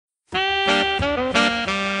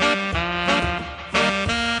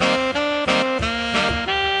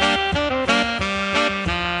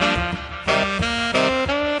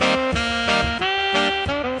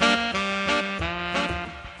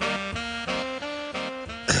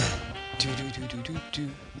do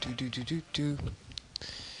do do do do do.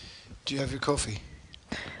 Do you have your coffee?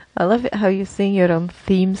 I love it how you sing your own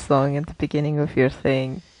theme song at the beginning of your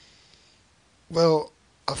thing. Well,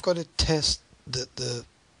 I've got to test that the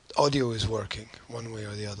audio is working one way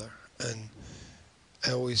or the other, and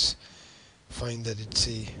I always find that it's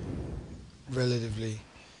a relatively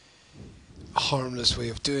harmless way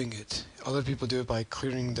of doing it. Other people do it by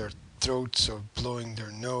clearing their throats or blowing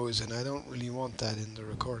their nose, and I don't really want that in the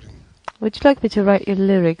recording. Would you like me to write your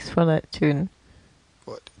lyrics for that tune?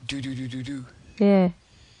 What? Do do do do do. Yeah.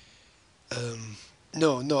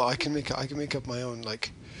 No, I can make up my own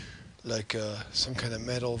like some kind of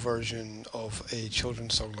metal version of a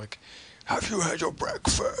children's song, like "Have you had your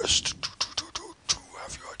breakfast?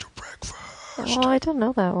 Have you had your breakfast?" Oh, I don't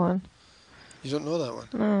know that one. You don't know that one?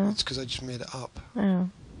 No. It's because I just made it up. Oh.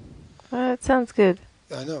 It sounds good.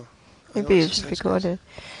 I know. Maybe you should record it.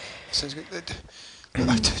 Sounds good.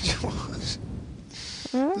 I told you what.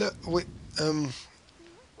 Look, wait.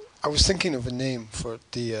 I was thinking of a name for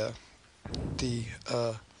the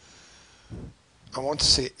I want to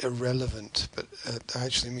say irrelevant, but I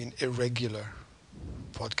actually mean irregular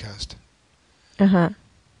podcast. Uh-huh.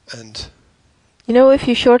 And you know, if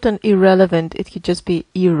you shorten irrelevant, it could just be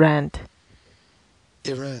errant.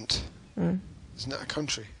 Irant. Isn't that a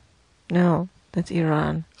country? No, that's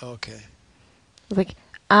Iran. Okay. Like,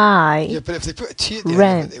 I Yeah, but if they put a T at the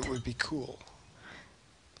rant. end of it, it would be cool.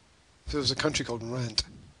 If there was a country called Rant,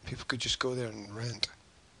 people could just go there and rant.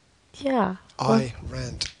 Yeah. I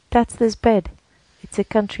rant. That's this bed. It's a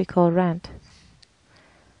country called Rant.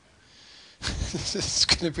 This is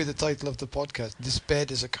going to be the title of the podcast. This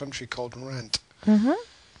bed is a country called Rant. Mm-hmm.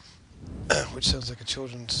 Which sounds like a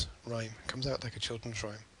children's rhyme. Comes out like a children's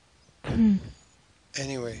rhyme.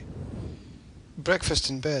 Anyway, breakfast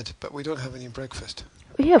in bed, but we don't have any breakfast.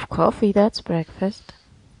 We have coffee, that's breakfast.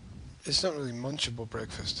 It's not really munchable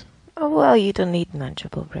breakfast. Oh, well, you don't need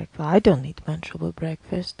munchable breakfast. I don't need munchable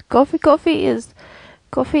breakfast. Coffee is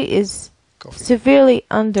Coffee. severely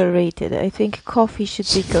underrated. I think coffee should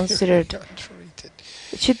be considered. Underrated.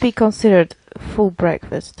 It should be considered full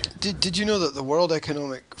breakfast. Did you know that the World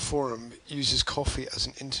Economic Forum uses coffee as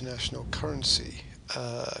an international currency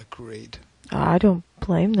grade? I don't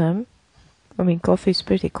blame them. I mean, coffee's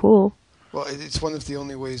pretty cool. Well, it's one of the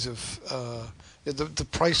only ways of the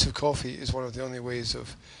price of coffee is one of the only ways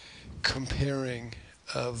of comparing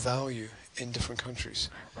value in different countries.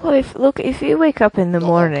 Well, if you wake up in the Not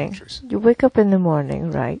all morning, countries. you wake up in the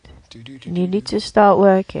morning, right? And you need to start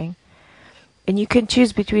working. And you can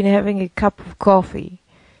choose between having a cup of coffee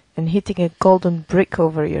and hitting a golden brick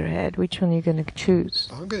over your head. Which one are you going to choose?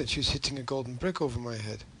 I'm going to choose hitting a golden brick over my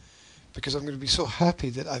head, because I'm going to be so happy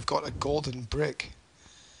that I've got a golden brick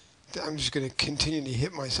that I'm just going to continually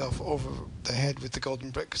hit myself over the head with the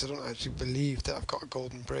golden brick, because I don't actually believe that I've got a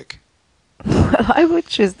golden brick. Well, I would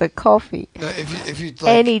choose the coffee. Now, if you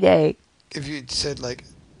Any day. if you'd said like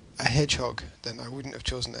a hedgehog, then I wouldn't have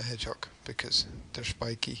chosen a hedgehog because they're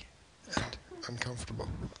spiky and uncomfortable.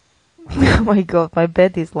 Oh my god, my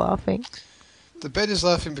bed is laughing. The bed is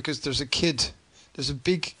laughing because there's a kid. There's a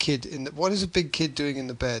big kid in the. What is a big kid doing in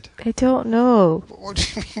the bed? I don't know. What do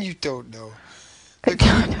you mean you don't know? I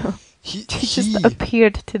don't know. He just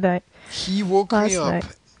appeared tonight. He woke me Last up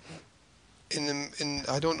night. in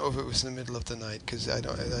I don't know if it was in the middle of the night, because I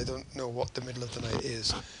don't know what the middle of the night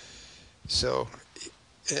is. So,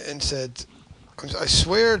 and said, I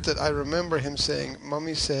swear that I remember him saying,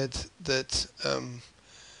 "Mummy said that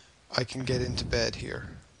I can get into bed here."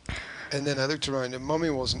 And then I looked around and Mummy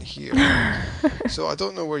wasn't here. So I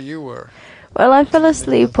don't know where you were. Well, I fell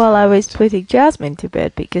asleep while I was putting Jasmine to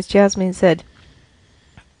bed because Jasmine said,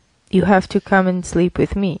 "You have to come and sleep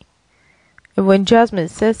with me." And when Jasmine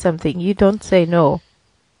says something, you don't say no.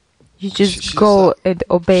 You just She go does that, and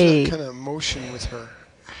obey. That kind of motion with her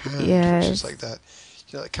hand, Yes. which is like that.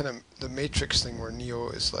 You know, that kind of the Matrix thing where Neo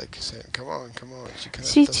is like saying, "Come on, come on." She kind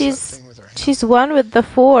of does that thing with her hand. She's one with the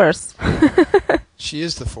Force. She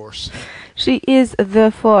is the Force. She is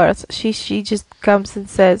the Force. She just comes and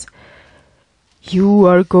says, "You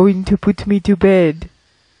are going to put me to bed,"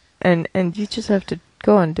 and you just have to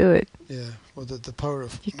go and do it. Yeah. Well, the power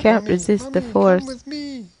of You can't "Mommy, resist the Mommy, Force. Come with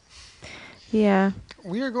me. Yeah.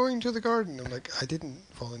 We are going to the garden. I'm like, I didn't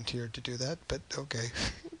volunteer to do that, but okay.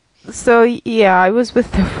 So yeah, I was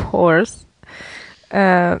with the Force, What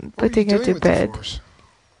are you putting her doing to with bed. The Force?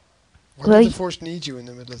 Why Well, did the Force need you in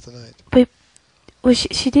the middle of the night? Well,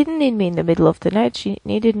 she didn't need me in the middle of the night. She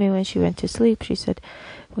needed me when she went to sleep. She said,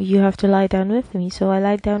 "Well, you have to lie down with me." So I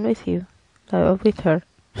lied down with you, with her,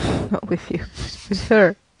 not with you, with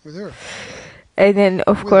her. With her. And then,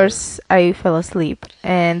 of With course, I fell asleep.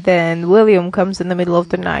 And then William comes in the middle of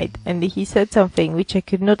the night, and he said something which I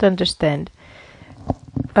could not understand.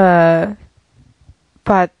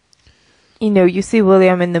 But, you know, you see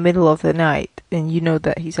William in the middle of the night, and you know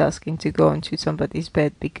that he's asking to go into somebody's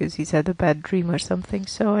bed because he's had a bad dream or something.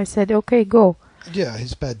 So I said, okay, go. Yeah,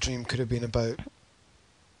 his bad dream could have been about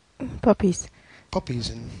Puppies. puppies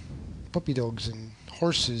and puppy dogs and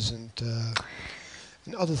horses and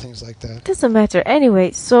other things like that. Doesn't matter.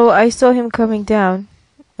 Anyway, so I saw him coming down.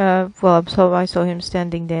 I saw him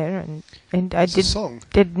standing there, and I It's a song.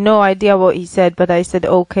 did no idea what he said, but I said,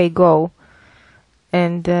 okay, go.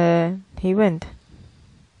 And he went.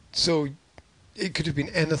 So it could have been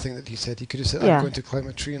anything that he said. He could have said, Yeah. I'm going to climb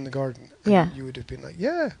a tree in the garden. And Yeah. you would have been like,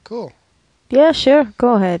 yeah, cool. Yeah, sure,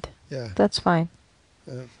 go ahead. Yeah. That's fine.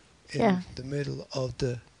 In Yeah. the middle of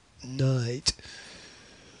the night.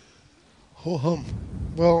 Ho hum.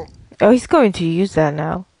 Well, Oh, he's going to use that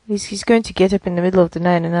now. He's going to get up in the middle of the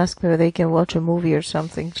night and ask me whether he can watch a movie or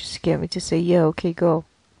something, just to get me to say, yeah, okay, go.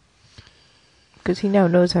 Because he now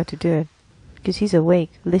knows how to do it. Because he's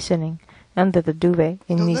awake, listening, under the duvet,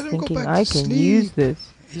 and No, he's let him go thinking, back I to can sleep. use this.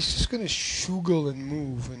 he's just going to shuggle and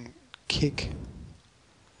move and kick.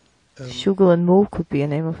 Shuggle and Move could be a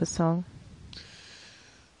name of a song.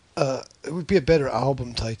 It would be a better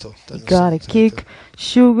album title than You a gotta song kick, title.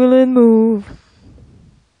 shuggle and move.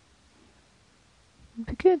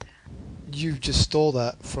 Be good. You just stole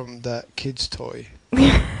that from that kid's toy.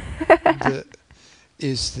 That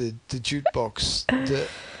is the jukebox that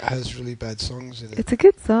has really bad songs in it. It's a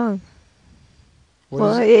good song. What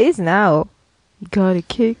Well, is it it? is now. You gotta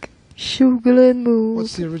kick, shuggle and move.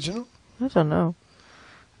 What's the original? I don't know.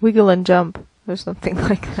 Wiggle and jump or something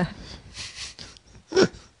like that.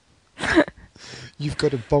 You've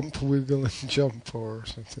got to bump, wiggle, and jump, or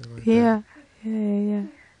something like that. Yeah. Yeah.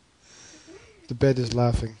 The bed is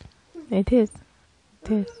laughing. It is.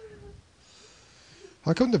 It is.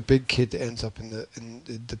 How come the big kid ends up in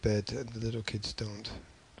the bed and the little kids don't?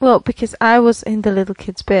 Well, because I was in the little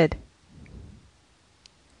kid's bed.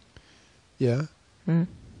 Yeah. Mm.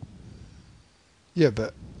 Yeah,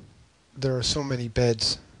 but there are so many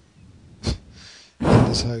beds in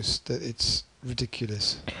this house that it's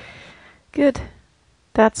ridiculous. Good.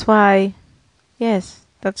 That's why. Yes.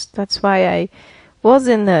 That's why I was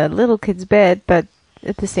in the little kid's bed, but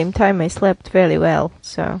at the same time I slept fairly well.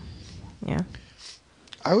 So, yeah.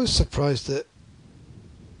 I was surprised that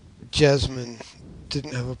Jasmine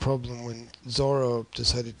didn't have a problem when Zora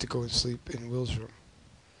decided to go and sleep in Will's room.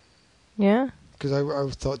 Yeah. Because I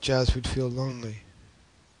thought Jazz would feel lonely.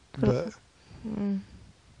 But Mm.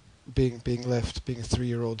 being a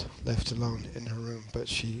 3-year-old left alone in her room, but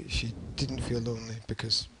she didn't feel lonely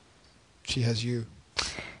because she has you.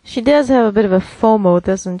 She does have a bit of a FOMO,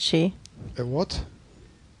 doesn't she? A what?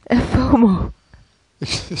 A FOMO.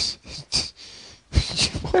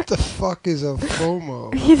 What the fuck is a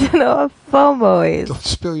FOMO? You don't know what FOMO is. Don't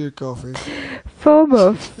spill your coffee.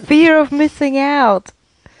 FOMO, fear of missing out.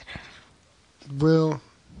 Will,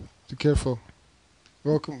 be careful.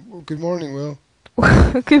 Welcome. Good morning, Will.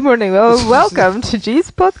 Good morning. Well, welcome to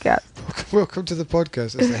G's podcast. Welcome to the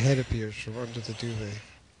podcast as the head appears from under the duvet.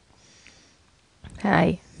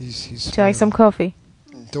 Hi. He's Would you like some coffee?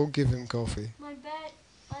 Don't give him coffee. My bad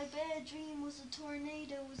dream was a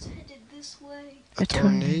tornado was headed this way. A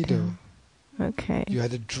tornado. Okay. You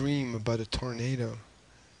had a dream about a tornado.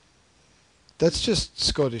 That's just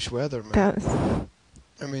Scottish weather, man. That's,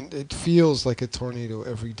 I mean, it feels like a tornado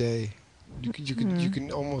every day. You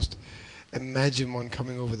can almost imagine one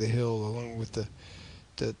coming over the hill along with the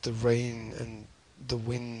rain and the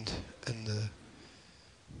wind and the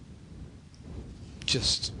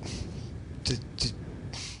just the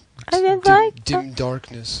dim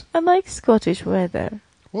darkness. I like Scottish weather.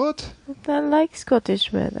 What? I like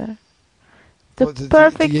Scottish weather. The Well,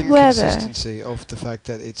 perfect the weather. inconsistency of the fact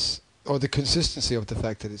that it's, or the consistency of the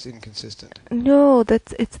fact that it's inconsistent. No,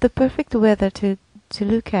 it's the perfect weather to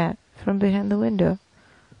look at from behind the window.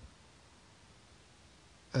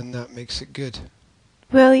 And that makes it good.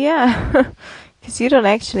 Well, yeah, because you don't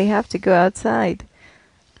actually have to go outside,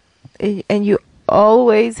 and you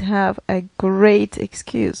always have a great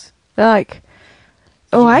excuse. Like,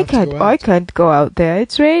 oh, You I have to can't, go I out. can't go out there.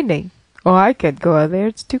 It's raining. Oh, I can't go out there.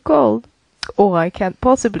 It's too cold. Oh, I can't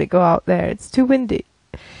possibly go out there. It's too windy.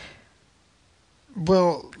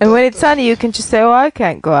 Well, And when it's sunny, you can just say, oh, I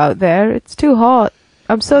can't go out there. It's too hot.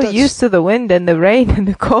 I'm so That's- used to the wind and the rain and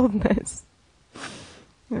the coldness.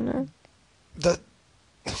 You know?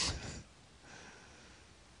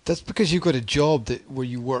 That's because you've got a job where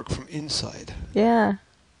you work from inside, Yeah.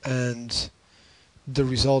 and the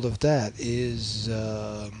result of that is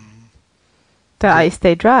The eyes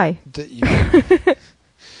stay dry. that you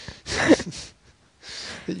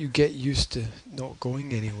that you get used to not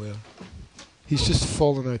going anywhere. He's just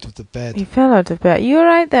fallen out of the bed. He fell out of bed. You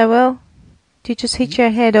alright there, Will? Did you just hit your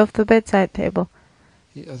head off the bedside table?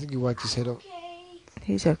 I think he whacked his head up. Okay.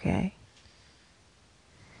 He's okay.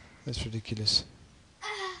 That's ridiculous.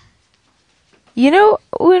 You know,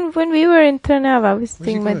 when we were in Trnava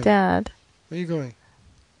visiting my going? dad, Where are you going?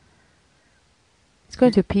 he's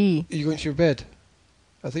going to pee. Are you going to your bed?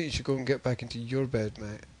 I think you should go and get back into your bed,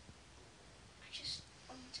 mate. I just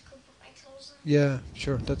want to go put my clothes on. Yeah,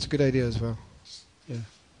 sure. That's a good idea as well.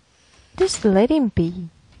 Just let him pee.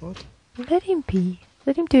 What? Let him pee.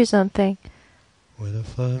 Let him do something. When I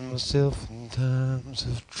find myself in times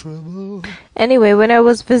of trouble. Anyway, when I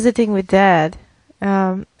was visiting with Dad,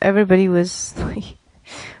 everybody was like,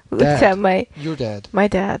 looked Dad? at my Your dad.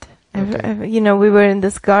 dad. Okay. You know, we were in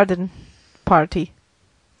this garden party.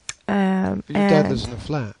 Your dad and lives in a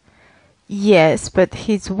flat. yes, but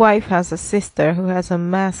his wife has a sister who has a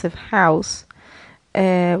massive house.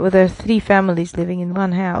 Well, there are 3 families living in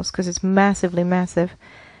one house because it's massively massive.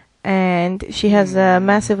 And she has a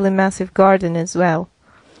massively massive garden as well.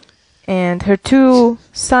 And her 2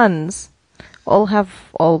 sons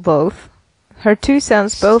both. Her 2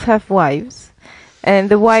 sons both have wives. And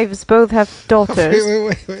the wives both have daughters.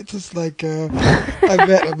 Wait. Just like I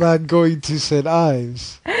met a man going to St.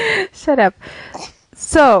 Ives. Shut up.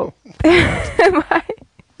 So, my,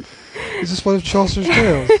 Is this one of Chaucer's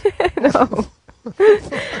tales? no.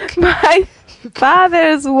 My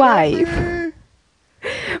father's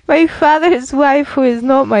wife, who is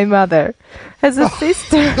not my mother, has a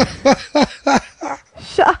sister.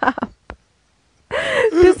 Shut up.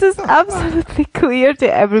 This is absolutely clear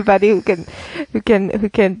to everybody who can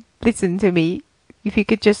listen to me. If you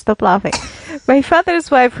could just stop laughing. My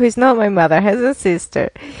father's wife, who is not my mother, has a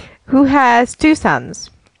sister who has 2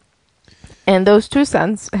 sons. And those 2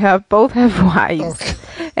 sons both have wives.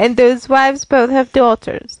 Okay. And those wives both have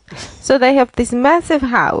daughters. So they have this massive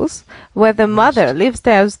house where the mother lives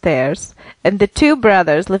downstairs and the 2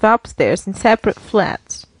 brothers live upstairs in separate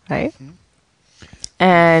flats, right?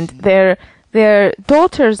 And their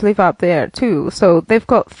daughters live up there too. So they've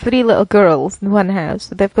got 3 little girls in one house.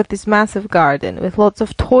 So they've got this massive garden with lots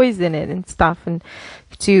of toys in it and stuff and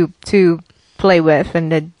to play with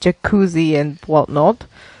and a jacuzzi and whatnot.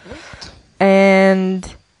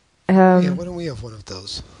 And Yeah, why don't we have one of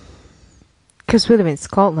those? because we live in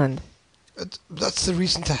Scotland. That's the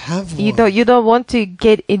reason to have one. You don't want to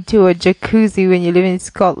get into a jacuzzi when you live in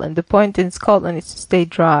Scotland. The point in Scotland is to stay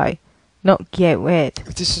dry, not get wet.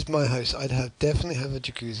 If this is my house, I'd definitely have a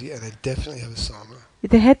jacuzzi and I'd definitely have a sauna. If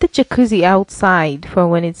they had the jacuzzi outside for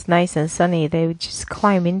when it's nice and sunny, they would just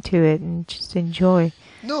climb into it and just enjoy.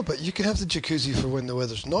 No, but you can have the jacuzzi for when the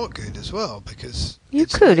weather's not good as well, because You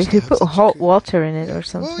it's could nice if to you have put the hot jacuzzi. water in it Yeah. or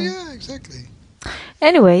something. Well, yeah, exactly.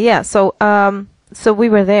 Anyway, yeah. So we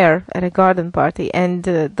were there at a garden party, and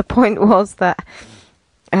the point was that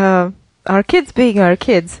our kids, being our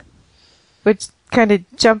kids, were kind of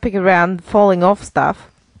jumping around, falling off stuff,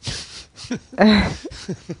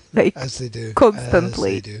 like As they do.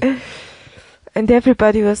 constantly. As they do. And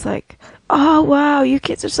everybody was like, "Oh wow, you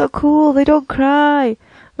kids are so cool! They don't cry."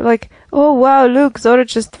 We're like, "Oh wow, look, Zora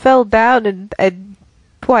just fell down and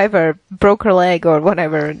whatever, broke her leg or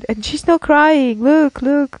whatever, and she's not crying. Look,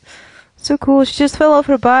 so cool. She just fell off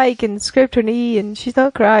her bike and scraped her knee, and she's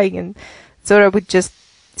not crying." And Zora would just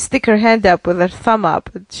stick her hand up with her thumb up,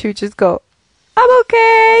 and she would just go, "I'm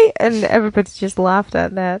okay," and everybody just laughed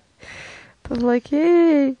at that. I was like,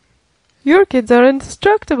 "Hey, your kids are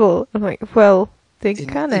indestructible." I'm like, "Well, they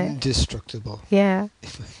kind of, Indestructible. yeah."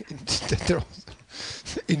 They're all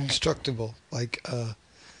indestructible. Like,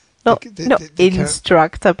 No, they no, can't-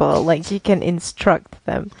 instructable. Like you can instruct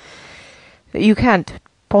them. You can't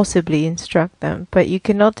possibly instruct them, but you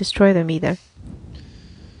cannot destroy them either.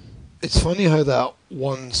 It's funny how that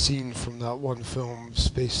one scene from that one film,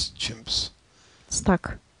 Space Chimps,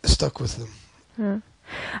 Stuck. stuck with them. Yeah.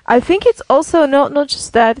 I think it's also not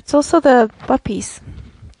just that. It's also the puppies.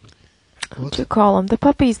 What do you call them? The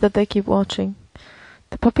puppies that they keep watching.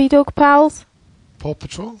 The puppy dog pals. Paw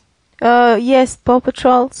Patrol? Yes, Paw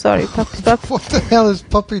Patrol. Sorry, puppy. What the hell is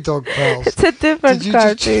Puppy Dog Pals? It's a different Did you just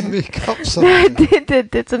cartoon. make up No, I something?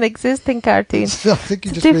 didn't. It's an existing cartoon. I think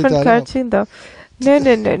you It's just a made different that up. cartoon, though. No.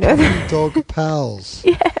 Puppy Dog Pals.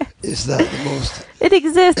 Yeah, Is that the most it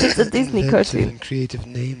exists. It's a Disney inventive cartoon. and creative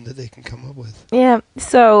name that they can come up with? Yeah.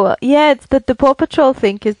 So yeah, it's the Paw Patrol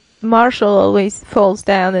thing. Cause Marshall always falls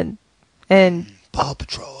down and Paw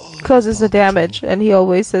Patrol. causes Paw a damage, Patrol. and he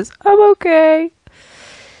always says, "I'm okay."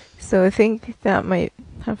 So I think that might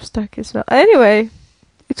have stuck as well. Anyway,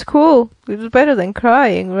 it's cool. It was better than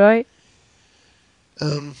crying, right?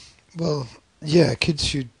 Well, yeah, kids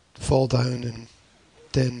should fall down and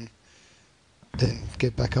then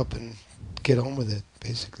get back up and get on with it,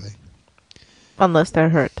 basically. Unless they're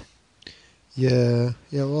hurt. Yeah.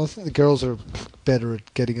 Well, I think the girls are better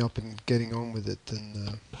at getting up and getting on with it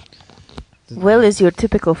than Will is your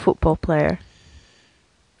typical football player.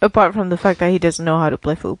 Apart from the fact that he doesn't know how to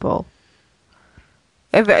play football.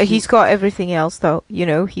 He's got everything else, though. You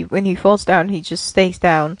know, when he falls down, he just stays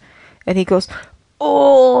down, and he goes,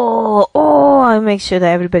 oh, and make sure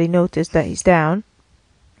that everybody notices that he's down,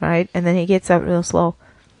 right? And then he gets up real slow.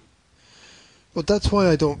 Well, that's why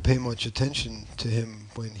I don't pay much attention to him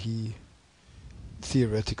when he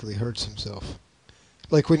theoretically hurts himself.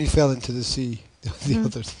 Like when he fell into the sea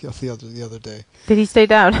the other day. Did he stay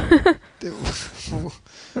down?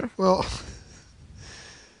 Well,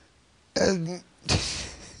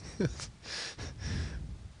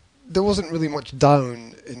 there wasn't really much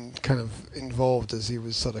down involved as he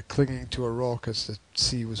was sort of clinging to a rock as the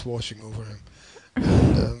sea was washing over him.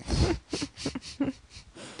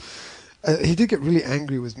 And, he did get really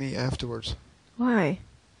angry with me afterwards. Why?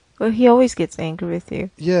 Well, he always gets angry with you.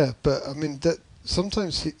 Yeah, but I mean that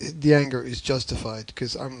sometimes the anger is justified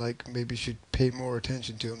because I'm like maybe should pay more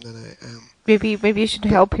attention to him than I am. Maybe you should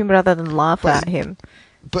help him rather than laugh at him.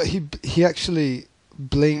 But he actually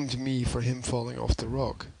blamed me for him falling off the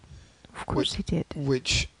rock. Of course he did.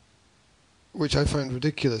 Which I found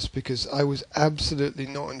ridiculous because I was absolutely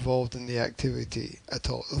not involved in the activity at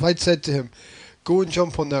all. If I'd said to him, go and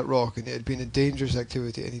jump on that rock, and it had been a dangerous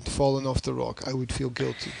activity and he'd fallen off the rock, I would feel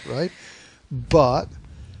guilty, right? But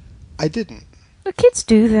I didn't. The kids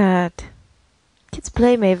do that. Kids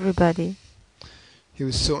blame everybody. He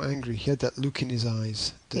was so angry. He had that look in his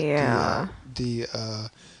eyes. Yeah.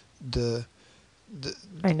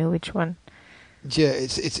 I know which one. Yeah,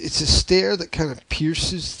 it's a stare that kind of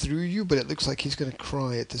pierces through you, but it looks like he's going to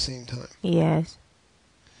cry at the same time. Yes.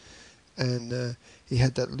 And he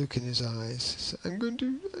had that look in his eyes.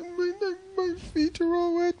 My feet are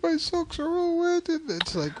all wet, my socks are all wet. And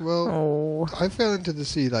it's like, well, I fell into the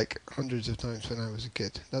sea like hundreds of times when I was a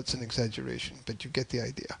kid. That's an exaggeration, but you get the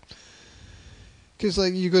idea. Because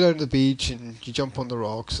like you go down to the beach and you jump on the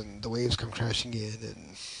rocks and the waves come crashing in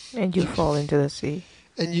and you fall into the sea.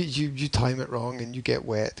 And you time it wrong and you get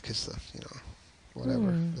wet because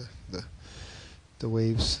the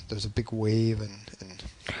waves. There's a big wave and.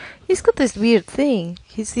 He's got this weird thing.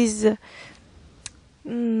 He's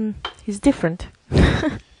different.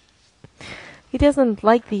 He doesn't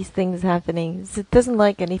like these things happening. He doesn't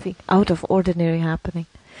like anything out of ordinary happening.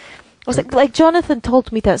 I was like Jonathan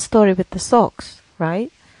told me that story with the socks,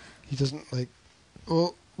 right? He doesn't like.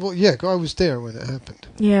 Well, yeah. I was there when it happened.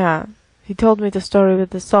 Yeah, he told me the story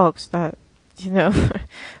with the socks. That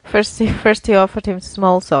first he offered him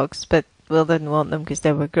small socks, but Will didn't want them because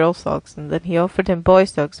they were girl socks, and then he offered him boy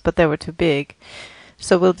socks, but they were too big.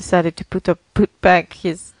 So Will decided to put back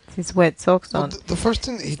his wet socks on. The first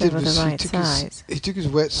thing that he did was he took his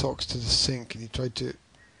wet socks to the sink and he tried to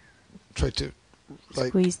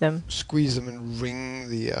like squeeze them and wring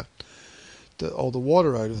all the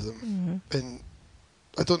water out of them. Mm-hmm. And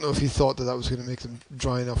I don't know if he thought that was going to make them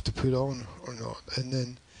dry enough to put on or not. And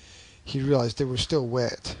then he realized they were still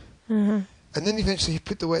wet. Mm-hmm. And then eventually he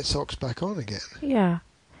put the wet socks back on again. Yeah.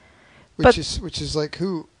 Which is like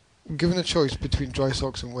given a choice between dry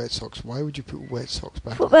socks and wet socks, why would you put wet socks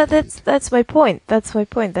back on? But that's my point. That's my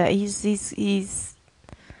point. That he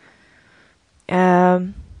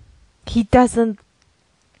doesn't,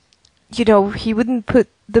 he wouldn't put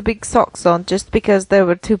the big socks on just because they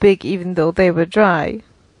were too big, even though they were dry.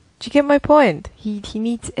 Do you get my point? He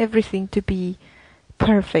needs everything to be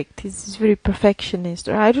perfect. He's very perfectionist,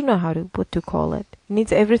 or I don't know what to call it. He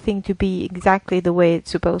needs everything to be exactly the way it's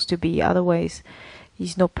supposed to be. Otherwise,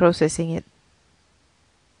 he's not processing it.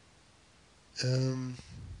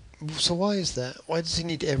 So why is that? Why does he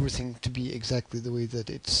need everything to be exactly the way that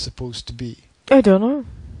it's supposed to be? I don't know.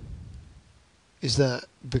 Is that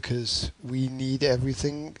because we need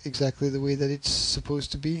everything exactly the way that it's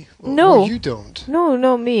supposed to be? No. Or you don't?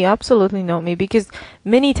 No, me. Absolutely not me. Because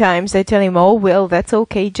many times I tell him, oh, well, that's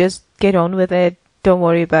okay. Just get on with it. Don't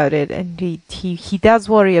worry about it. And he does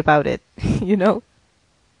worry about it,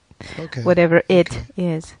 Okay. Whatever it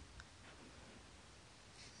is.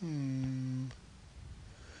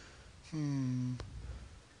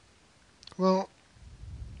 Well,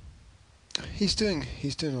 he's doing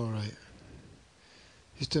all right.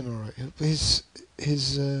 He's doing all right.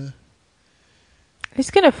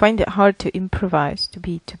 He's gonna find it hard to improvise, to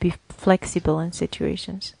be flexible in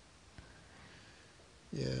situations.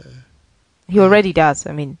 Yeah. He already does.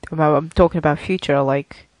 I mean, I'm talking about future,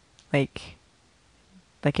 like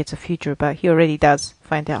it's a future, but he already does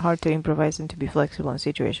find it hard to improvise and to be flexible in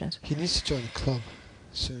situations. He needs to join a club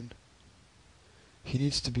soon. He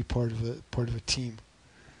needs to be part of a team.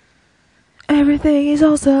 Everything is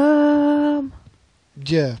awesome.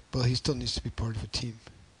 Yeah, but he still needs to be part of a team.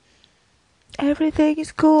 Everything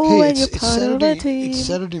is cool Hey, when you're part of a team. it's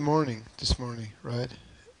Saturday morning this morning, right?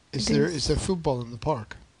 Is there football in the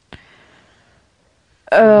park?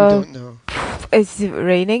 We don't know. Is it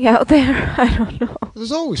raining out there? I don't know.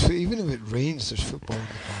 There's always, even if it rains, there's football in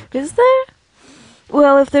the park. Is there?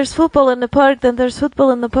 Well, if there's football in the park, then there's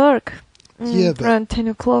football in the park. Yeah, but around 10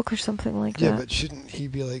 o'clock or something like that. yeah, but shouldn't he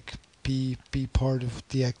be like be part of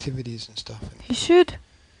the activities and stuff? He should.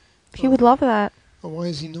 He would love that. Well, why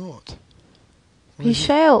is he not? Why He is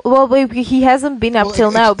shall. Well, he hasn't been up Well,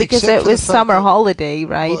 till now because except it for the was fact summer that- holiday,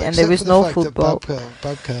 right? Well, and there except was for the no fact that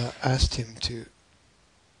football. Babka asked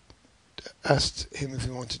him if he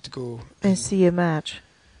wanted to go And see a match.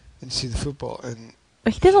 and see the football, and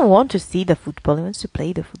But he doesn't want to see the football. He wants to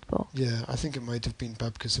play the football. yeah, I think it might have been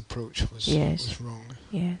Babka's approach was Yes. wrong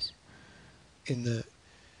Yes. in that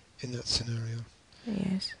scenario.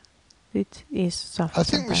 Yes. It is soft. I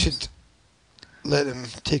think we sometimes. should let him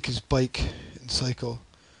take his bike and cycle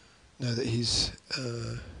now that he's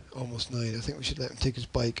almost 9. I think we should let him take his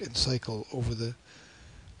bike and cycle over the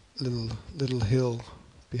little hill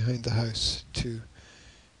behind the house to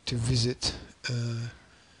visit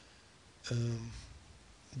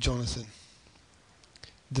Jonathan,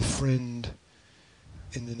 the friend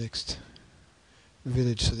in the next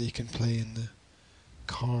village, so that he can play in the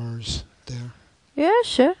cars there. Yeah,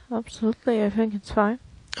 sure. Absolutely. I think it's fine.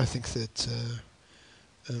 I think that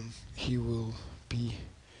he will be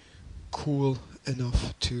cool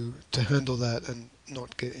enough to handle that and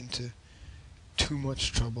not get into too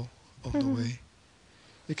much trouble on the way.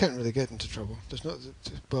 You can't really get into trouble. There's not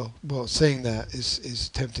well. Saying that is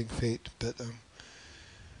tempting fate, but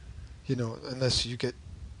unless you get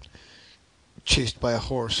chased by a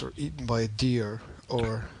horse or eaten by a deer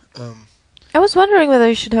or I was wondering whether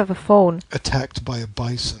he should have a phone. attacked by a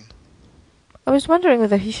bison. I was wondering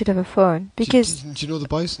whether he should have a phone because do you know the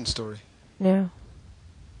bison story? no.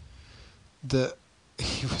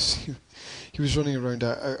 He was running around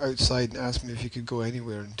outside and asked me if he could go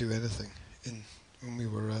anywhere and do anything when we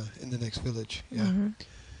were in the next village. Yeah. Mm-hmm.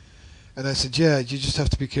 And I said, yeah, you just have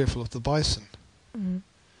to be careful of the bison. Mm-hmm.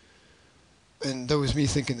 And that was me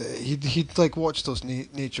thinking that he'd like watch those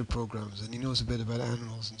nature programs, and he knows a bit about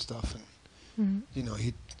animals and stuff, and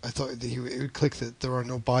I thought that it would click that there are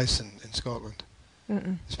no bison in Scotland,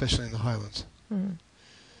 especially in the Highlands. Mm.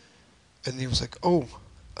 And he was like, oh,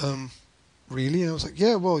 really? And I was like,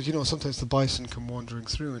 yeah, well, sometimes the bison come wandering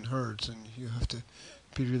through in herds, and you have to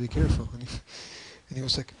be really careful. And he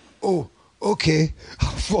was like, oh, okay,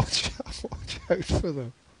 I'll watch out for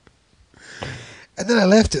them. And then I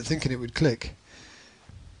left it thinking it would click.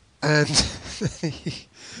 And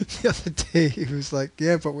the other day he was like,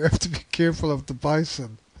 yeah, but we have to be careful of the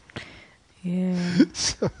bison. Yeah.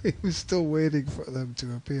 So he was still waiting for them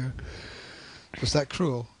to appear. Was that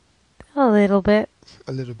cruel? A little bit.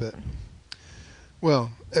 A little bit.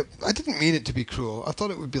 Well, I didn't mean it to be cruel. I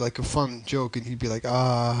thought it would be like a fun joke, and he'd be like,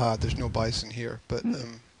 there's no bison here. But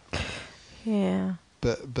Yeah.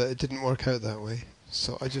 but it didn't work out that way.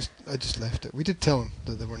 So I just left it. We did tell him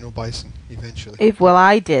that there were no bison eventually.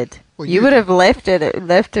 I did. Well, you would have left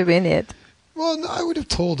him in it. Well, no, I would have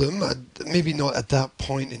told him. Maybe not at that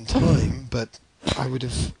point in time, but I would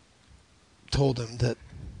have told him that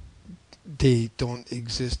they don't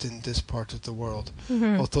exist in this part of the world.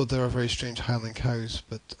 Mm-hmm. Although there are very strange Highland cows,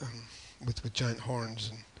 but with giant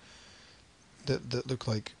horns and that look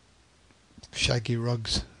like shaggy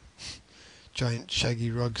rugs, giant shaggy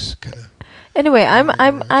rugs, kind of. Anyway, I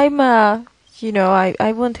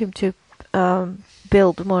want him to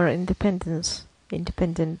build more independence,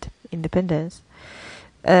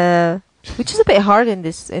 which is a bit hard in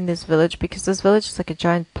this village because this village is like a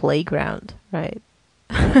giant playground, right?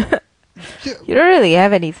 Yeah. You don't really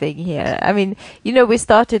have anything here. I mean, we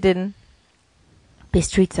started in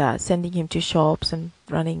Bistrica, sending him to shops and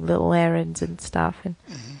running little errands and stuff,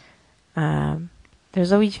 and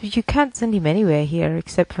there's always you can't send him anywhere here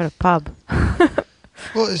except for a pub.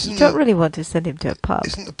 Well, You don't really want to send him to a pub.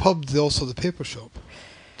 Isn't the pub also the paper shop?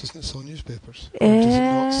 Doesn't it sell newspapers? Or does it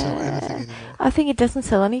not sell anything anymore? I think it doesn't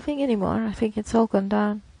sell anything anymore. I think it's all gone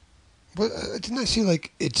down. But didn't I see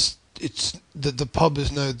like it's the pub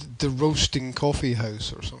is now the roasting coffee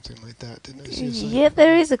house or something like that? Didn't I see a sign? Yeah,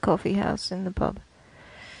 there is a coffee house in the pub.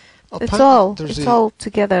 Apparently there's It's all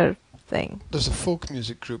together thing. There's a folk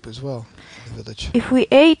music group as well in the village. If we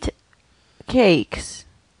ate cakes,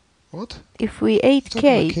 What? if we ate What's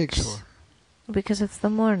talking about cakes, cakes for? because it's the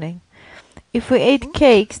morning. If we ate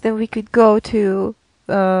cakes, then we could go to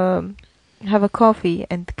have a coffee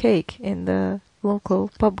and cake in the local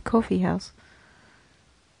pub coffee house.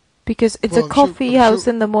 Because it's Well, a I'm sure- coffee I'm house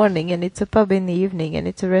sure- in the morning, and it's a pub in the evening, and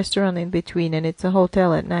it's a restaurant in between, and it's a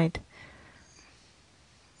hotel at night.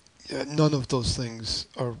 Yeah, none of those things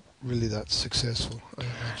are really that successful, I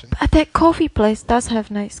imagine. But that coffee place does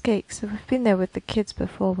have nice cakes. So we've been there with the kids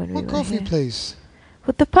before when What we were coffee here. place?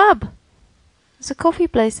 With the pub. There's a coffee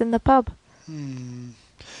place in the pub.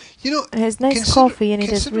 You know, It has nice consider- coffee, and it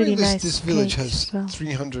has considering really nice this village cakes has as well.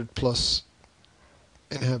 300 plus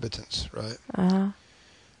inhabitants, right?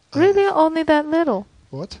 Really, only that little?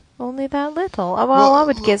 What? Only that little? Well, Well, I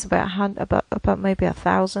would well- guess about maybe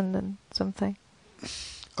 1,000 and something.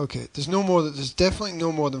 Okay, there's definitely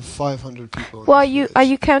no more than 500 people. In Well, this are village.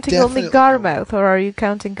 you counting only Definitely no more. Garmouth, or are you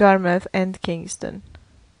counting Garmouth and Kingston?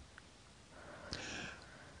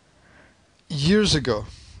 Years ago,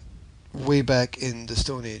 way back in the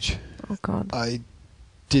Stone Age, Oh God. I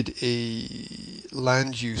did a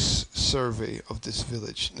land use survey of this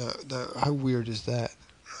village. Now, how weird is that?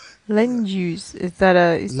 Land use, is that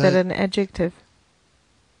an adjective?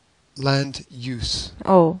 Land use.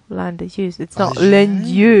 Oh, land use. It's not Land land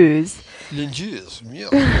use. Land use. Yeah,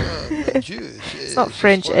 land use. It's not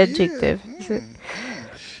French adjective, is it?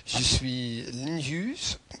 Je suis land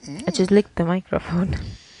use. I just licked the microphone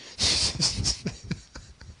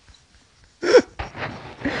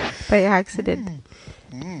by accident.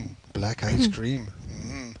 Black ice cream.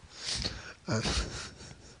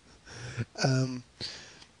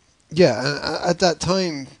 Yeah, at that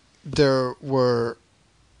time there were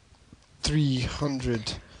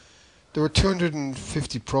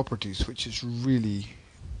 250 properties, which is really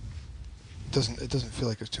it doesn't feel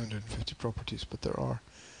like it's 250 properties, but there are.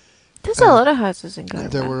 There's a lot of houses in And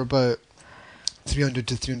Garmouth. there were about 300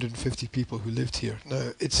 to 350 people who lived here. Now,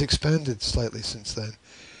 it's expanded slightly since then,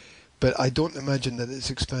 but I don't imagine that it's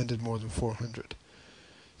expanded more than 400.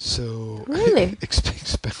 So, Really?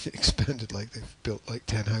 expanded like they've built like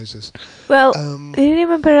 10 houses. Well, Um, do you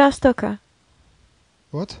remember Rastoka?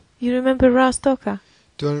 what? You remember Rastoka?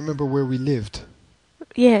 Do I remember where we lived?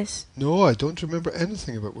 Yes. No, I don't remember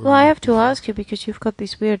anything about where Well, we I lived have to before. ask you because you've got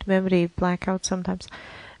this weird memory blackout sometimes.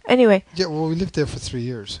 Anyway, Yeah, well, we lived there for 3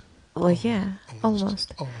 years. well, yeah,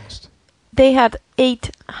 almost. Almost. They had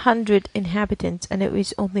 800 inhabitants, and it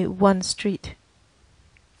was only one street.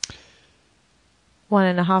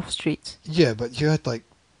 1.5 streets. Yeah, but you had like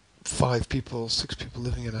 5 people, 6 people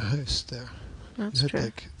living in a house there. That's you had true.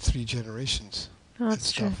 like 3 generations. That's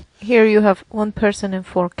and true. stuff. Here you have 1 person and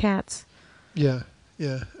 4 cats. Yeah,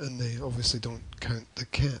 and they obviously don't count the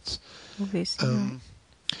cats. Obviously. no.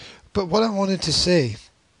 But what I wanted to say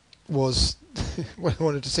was, what I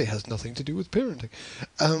wanted to say has nothing to do with parenting.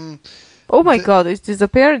 Oh my the- God! Is this a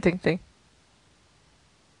parenting thing?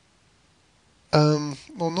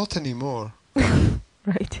 Well, not anymore.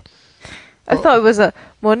 Right. I Well- thought it was a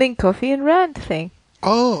morning coffee and rant thing.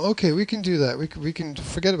 Oh, okay, we can do that. We can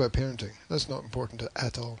forget about parenting. That's not important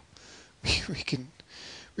at all.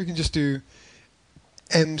 We can just do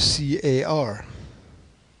MCAR.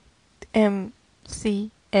 MCAR.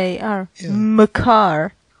 Yeah.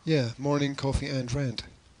 Macar. Yeah, morning coffee and rant.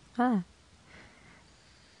 Ah.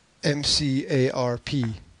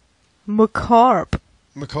 MCARP. Macarp.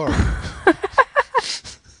 Macar.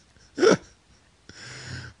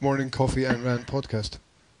 Morning coffee and rant podcast.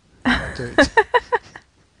 There it-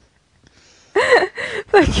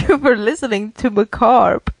 Thank you for listening to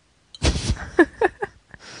Macarp.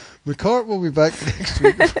 McCart will be back next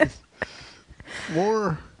week with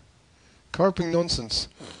more carping nonsense.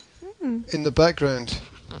 In the background,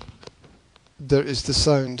 there is the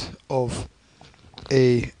sound of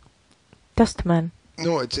a Dustman.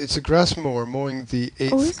 no. It's a grass mower mowing the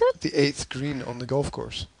eighth Oh, is it? the 8th green on the golf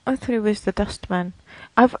course. I thought it was the Dustman.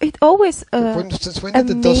 It always Since when did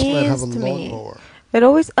the dustman have a amazed me. lawnmower? It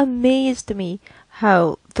always amazed me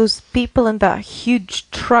how those people in that huge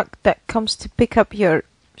truck that comes to pick up your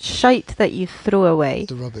shite that you throw away.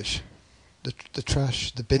 The rubbish, the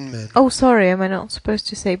trash, the bin men. Oh, sorry, am I not supposed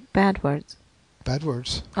to say bad words? Bad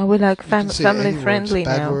words. Are we like You can say family any words. friendly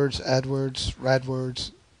Bad now? words, ad words, rad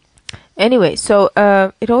words. Anyway, so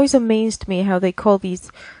it always amazed me how they call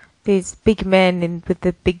these big men with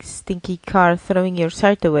the big stinky car throwing your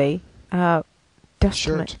shite away. Dustmen.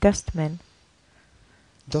 Shirt. Dustmen.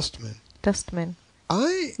 Dustman. Dustmen.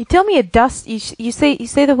 I You tell me a dust. You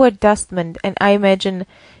say the word dustman, and I imagine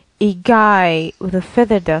a guy with a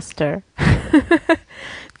feather duster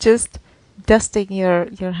Just dusting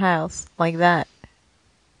your house like that.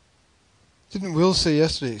 Didn't Will say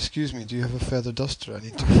yesterday, excuse me, do you have a feather duster? I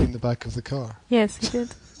need to clean the back of the car. Yes, he did.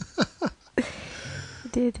 He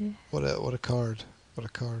did. What a card. What a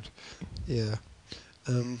card. Yeah.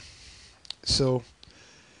 So,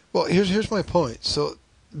 well, here's my point. So,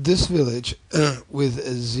 this village with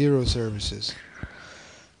zero services,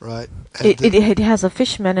 right? And It has a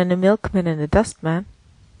fishman and a milkman and a dustman.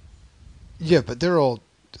 yeah, but they're all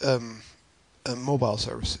mobile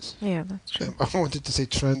services. Yeah, that's true. I wanted to say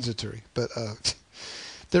transitory, but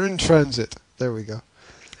they're in transit. There we go.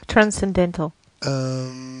 Transcendental.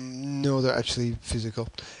 No, they're actually physical.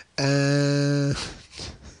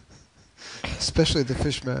 Especially the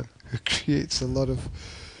fishman, who creates a lot of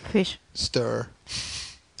Fish. stir.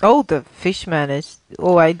 Oh, the fishman is...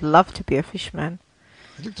 Oh, I'd love to be a fishman.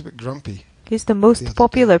 He looked a bit grumpy. He's the The most other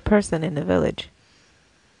popular person in the village.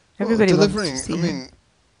 Everybody Well, wants delivering, to see I him. mean,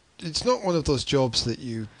 it's not one of those jobs that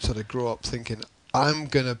you sort of grow up thinking, I'm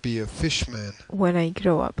going to be a fishman. When I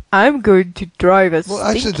grow up, I'm going to drive a Well,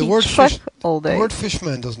 actually, the stinky word truck fish- all day. The word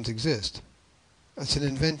fishman doesn't exist. It's an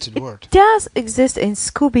invented word. does exist in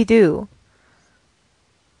Scooby-Doo.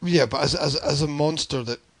 Yeah, but as a monster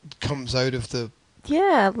that comes out of the...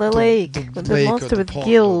 Yeah, the The- lake. the with the lake or monster the with pond or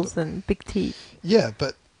gills the- and big teeth. Yeah,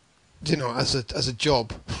 but, you know, as a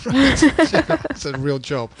job, right? It's a real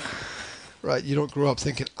job. Right, you don't grow up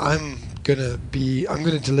thinking, I'm going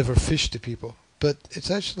to deliver fish to people. But it's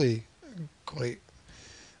actually quite...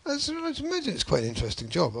 I imagine it's quite an interesting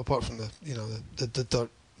job, apart from the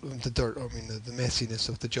dirt, the messiness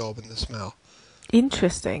of the job and the smell.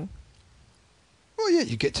 Interesting. Well, yeah,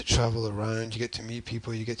 you get to travel around, you get to meet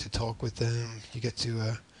people, you get to talk with them, you get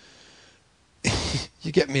to,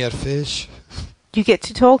 you get me a fish. You get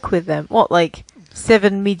to talk with them. What, like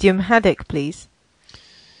 7 medium haddock, please?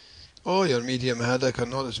 Oh, your medium haddock are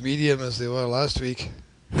not as medium as they were last week.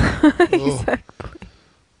 Oh, Exactly.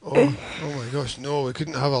 oh my gosh, no, we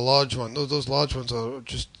couldn't have a large one. Those large ones are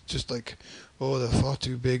just like, oh, they're far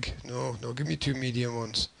too big. No, give me 2 medium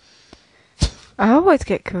ones. I always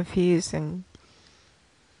get confused and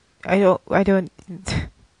I don't I don't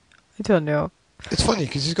know. It's funny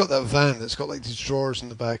because he's got that van that's got like these drawers in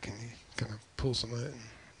the back, and he kind of pulls them out. And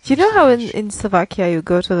You know moves the how fish. in Slovakia you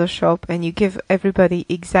go to the shop and you give everybody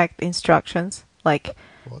exact instructions? Like,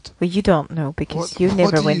 What? well, you don't know because What- you what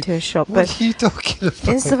never do went you- to a shop. What But are you talking about?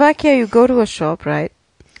 in Slovakia you go to a shop, right?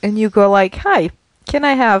 And you go like, hi, can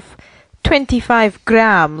I have 25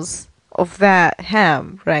 grams of that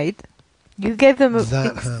ham, right? You give them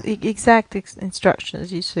That ham. exact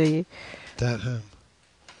instructions. You say, That ham.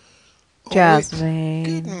 Oh, Jasmine.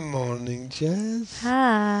 Good morning, Jazz.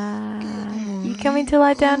 Hi. You coming to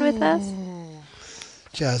lie down with us? Oh,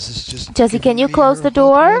 Jazz is just. Jazzy, giving can you me close her the hot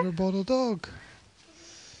door? water bottle dog.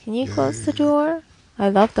 Can you close the door? I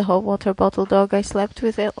love the hot water bottle dog. I slept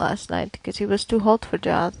with it last night because he was too hot for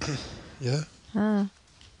Jazz. Yeah. Ah.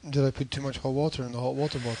 Did I put too much hot water in the hot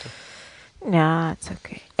water bottle? Nah, it's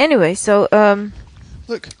okay. Anyway, so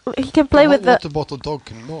Look, he can play the with hot the water bottle dog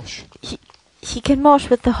can mosh. he can mosh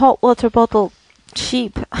with the hot water bottle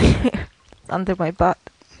sheep under my butt.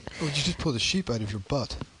 Oh, did you just pull the sheep out of your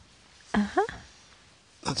butt? Uh-huh.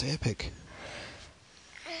 That's epic.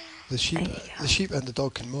 The sheep, There you go. the sheep and the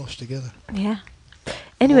dog can mosh together. Yeah.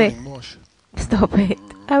 Anyway, Morning mosh. stop it.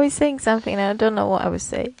 I was saying something and I don't know what I was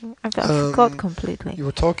saying. I forgot Um, completely. You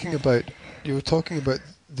were talking about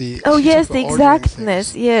the. Oh you yes, talked the about ordering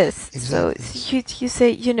exactness. things. Yes. Exactness. So you say,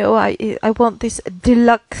 you know, I want this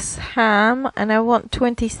deluxe ham and I want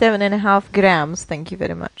 27.5 grams. Thank you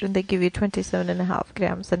very much. And they give you 27.5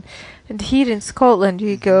 grams. And here in Scotland,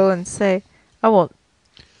 you go and say, I want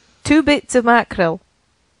 2 bits of mackerel.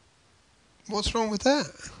 What's wrong with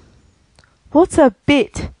that? What's a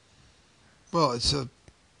bit? Well, it's a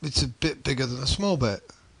bit bigger than a small bit.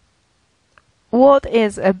 What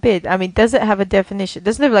is a bit? I mean, does it have a definition?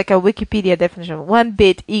 Doesn't it have like a Wikipedia definition? 1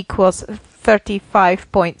 bit equals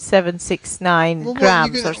 35.769 Well,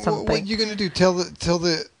 grams or What something. are you gonna do? Tell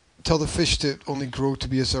the fish to only grow to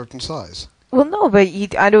be a certain size? Well, no, but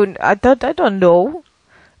I don't know.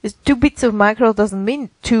 It's 2 bits of mackerel doesn't mean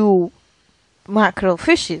 2 mackerel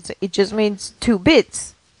fishes. It just means 2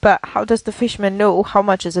 bits. But how does the fishman know how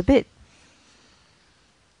much is a bit?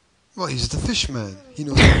 Well, he's the fish man. He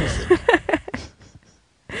knows everything.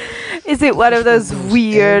 Is it one of those Fishman knows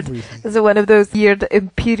weird? everything. Is it one of those weird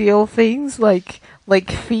imperial things like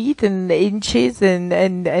feet and inches and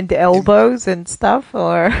elbows and stuff,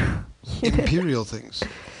 or you know, Imperial things,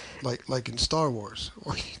 like in Star Wars.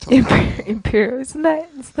 What are you talking about? imperial? Isn't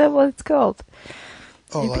that what it's called?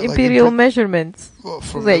 Oh, like imperial in measurements. well,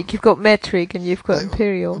 from Like you've got metric and you've got like,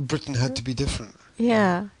 imperial. Britain had to be different.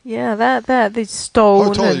 Yeah, that the stone.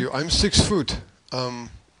 How tall are and- you? I'm 6 foot.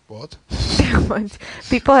 What?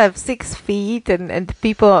 people have 6 feet, and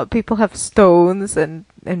people have stones and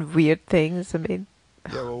weird things. I mean,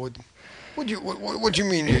 Yeah. Well, what do you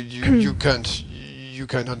mean you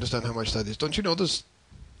can't understand how much that is? Don't you know there's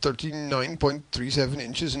 39.37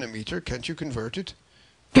 inches in a meter? Can't you convert it?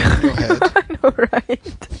 In your head. I know,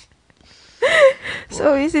 right?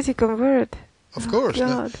 So easy to convert. Of course.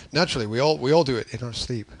 God. Naturally, we all do it in our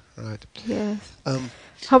sleep, right? Yes. Um,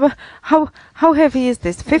 How heavy is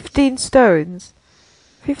this? 15 stones.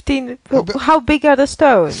 15. How big are the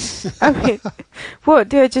stones? I mean, what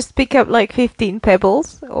do I just pick up like 15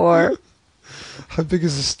 pebbles or how big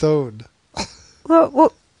is a stone?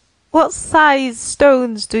 what size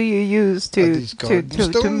stones do you use Are to these garden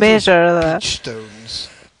stones or measure beach stones?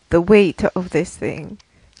 the weight of this thing?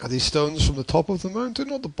 Are these stones from the top of the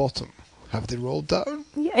mountain or the bottom? Have they rolled down?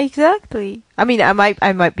 Yeah, exactly. I mean, I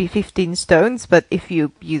might be 15 stones, but if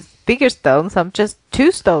you use bigger stones, I'm just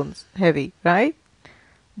 2 stones heavy, right?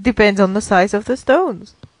 Depends on the size of the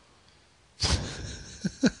stones.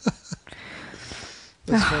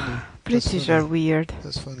 That's funny. British That's are funny. weird.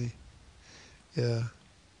 That's funny. Yeah.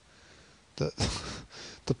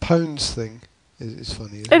 The pounds thing is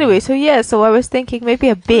funny. isn't Anyway, it? so I was thinking maybe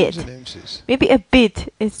a Pounds bit. and ounces. Maybe a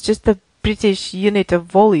bit is just the British unit of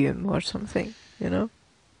volume or something, you know?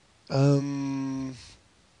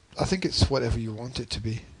 I think it's whatever you want it to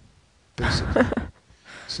be, basically.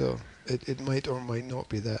 So it might or might not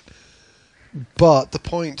be that. But the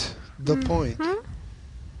point Mhm.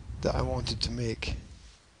 that I wanted to make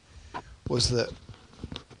was that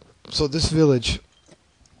so this village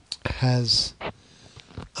has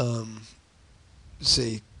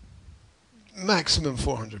say maximum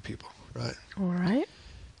 400 people, right? All right.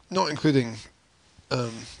 Not including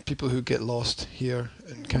people who get lost here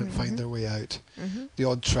and can't find their way out. Mhm. The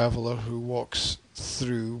odd traveller who walks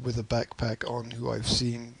through with a backpack on, who I've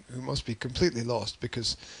seen, who must be completely lost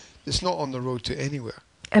because it's not on the road to anywhere.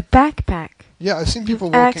 A backpack. Yeah, I've seen people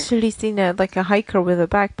I've walking. actually seen like a hiker with a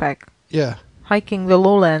backpack Yeah, hiking the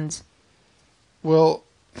lowlands. well,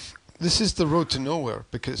 this is the road to nowhere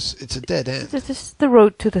because it's a dead end. This is the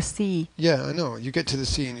road to the sea. Yeah, I know. You get to the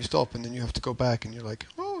sea and you stop, and then you have to go back, and you're like,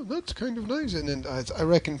 "Oh, that's kind of nice." And then I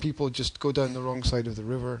reckon people just go down the wrong side of the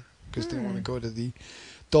river because they want to go to the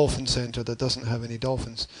dolphin center that doesn't have any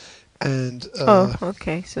dolphins. And Oh,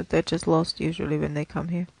 okay. So they're just lost usually when they come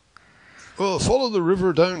here. well, follow the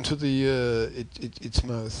river down to the its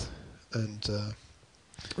mouth, and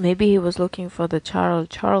Maybe he was looking for the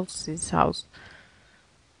Charles's house.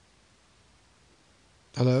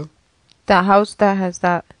 hello. That house that has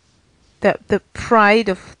the pride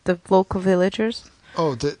of the local villagers.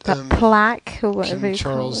 Oh, that That plaque or whatever King you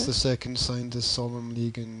call Charles it. II signed the Solemn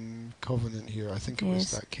League and Covenant here. I think it was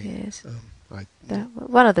Yes, that king. yes. I,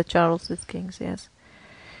 One of the Charles's kings, yes.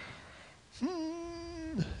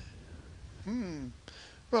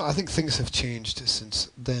 Well, I think things have changed since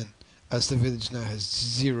then, as the village now has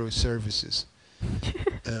 0 services.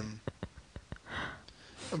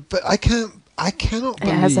 But I cannot It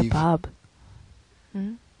believe. has a pub.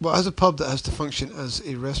 Hmm? Well, as a pub that has to function as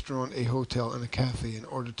a restaurant, a hotel, and a cafe in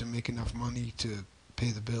order to make enough money to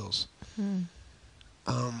pay the bills. Hmm.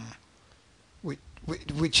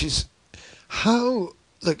 Which is how.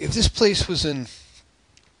 Look, if this place was in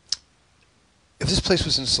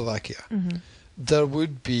Slovakia, Hmm. there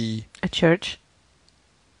would be A church.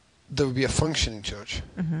 a functioning church,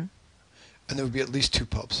 Hmm. and there would be at least 2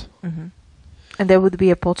 pubs. Hmm. And there would be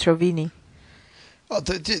a Potrovini. Oh,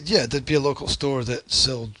 there'd be a local store that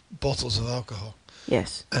sold bottles of alcohol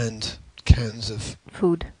Yes. and cans of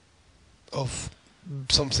Food.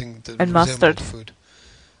 something that And resembled mustard. food,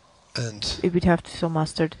 and It would have to sell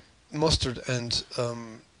mustard. mustard and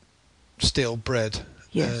stale bread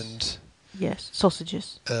Yes. and Yes.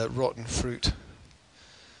 Sausages. rotten fruit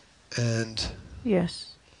and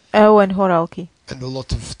Yes. Oh, and horalki. a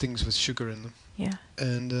lot of things with sugar in them. Yeah.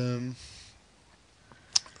 And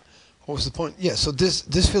what was the point? Yeah, so this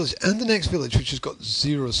village and the next village, which has got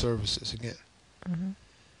 0 services again, Hmm.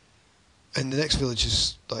 and the next village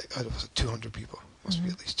is like I don't know, 200 people. Must be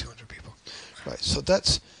at least 200 people, right? So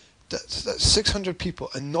that's 600 people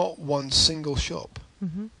and not one single shop.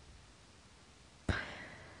 Hmm.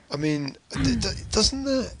 I mean, isn't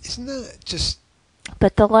that just?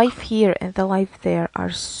 But the life here and the life there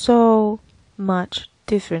are so much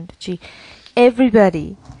different. Gee,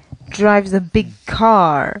 everybody drives a big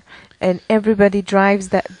car, and everybody drives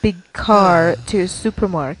that big car to a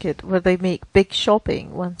supermarket where they make big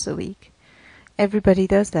shopping once a week. Everybody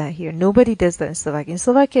does that here. Nobody does that in Slovakia. In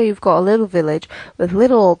Slovakia, you've got a little village with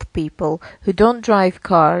little old people who don't drive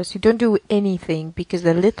cars, who don't do anything because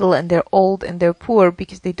they're little and they're old and they're poor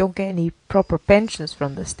because they don't get any proper pensions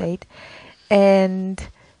from the state. And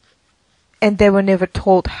they were never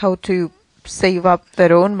taught how to save up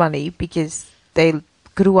their own money because they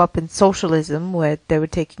grew up in socialism where they were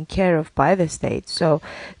taken care of by the state. So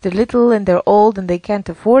they're little and they're old and they can't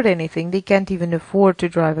afford anything. They can't even afford to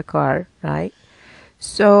drive a car, right?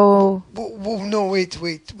 So... Whoa, no, wait.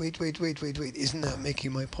 Isn't that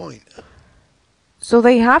making my point? So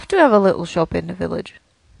they have to have a little shop in the village.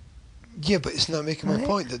 Yeah, but it's not making my Right.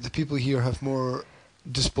 point that the people here have more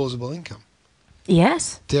disposable income.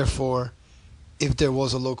 Yes. Therefore, if there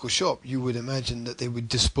was a local shop, you would imagine that they would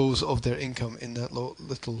dispose of their income in that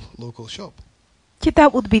little local shop. Yeah,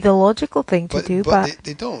 that would be the logical thing to do, but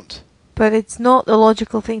they don't. but it's not a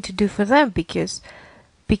logical thing to do for them because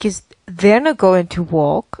they're not going to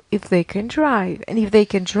walk if they can drive. And if they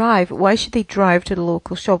can drive, why should they drive to the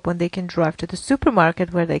local shop when they can drive to the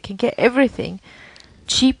supermarket where they can get everything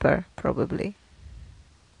cheaper, probably?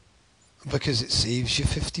 Because it saves you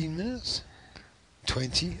 15 minutes,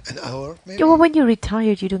 20, an hour, maybe. Yeah, well, when you're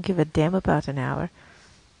retired, you don't give a damn about an hour.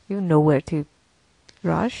 You know where to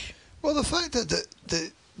rush. Well, the fact that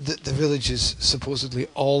the village is supposedly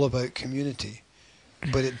all about community,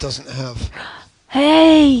 but it doesn't have...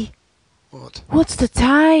 Hey, What? what's the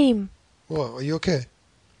time? What? Are you okay?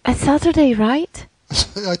 It's Saturday, right?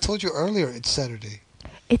 I told you earlier it's Saturday.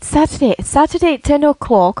 It's Saturday. It's Saturday at 10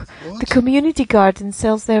 o'clock. What? The community garden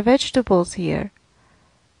sells their vegetables here.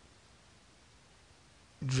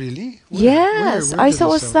 Really? Where? Yes, Where I did saw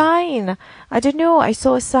they a sell them? sign. I don't know. I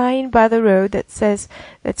saw a sign by the road that says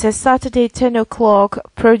Saturday 10 o'clock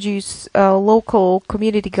produce local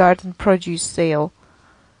community garden produce sale.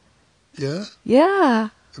 Yeah? Yeah.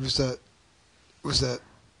 Was that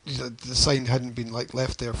the sign hadn't been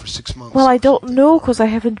left there for 6 months? Well, or I don't something? know because I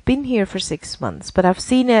haven't been here for 6 months, but I've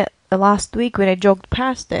seen it last week when I jogged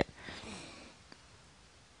past it.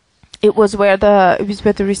 It was where the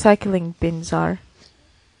recycling bins are.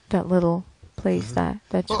 That little place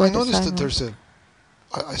that's Well, where I the noticed sign that was. there's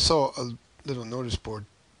I saw a little notice board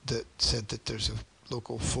that said that there's a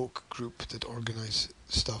local folk group that organise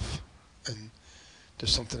stuff, and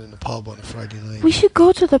there's something in the pub on a Friday night. We should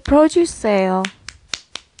go to the produce sale.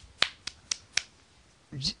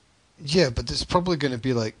 Yeah, but there's probably going to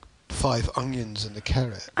be 5 onions and a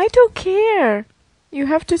carrot. I don't care. You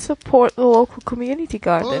have to support the local community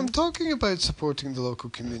garden. Well, I'm talking about supporting the local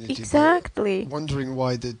community. but Exactly. wondering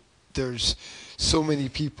why there's so many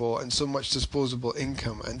people and so much disposable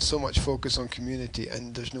income and so much focus on community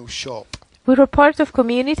and there's no shop. We're a part of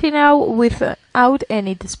community now without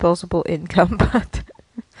any disposable income, but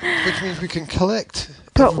Which means we can collect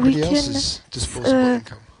But we everybody can, else's disposable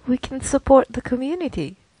income. we can support the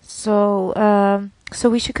community. So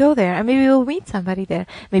we should go there, and maybe we'll meet somebody there.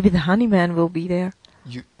 Maybe the honeyman will be there.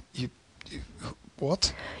 You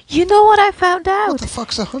what? You know what I found What out? the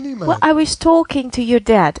fuck's a honeyman? Well, I was talking to your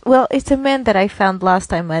dad. Well, it's a man that I found last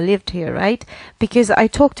time I lived here, right? Because I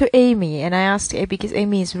talked to Amy, and I asked her, because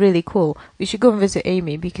Amy is really cool. We should go and visit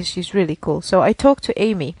Amy, because she's really cool. So I talked to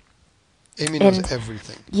Amy. Amy knows and-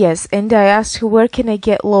 everything. Yes, and I asked her, where can I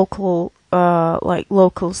get local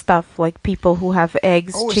stuff, like people who have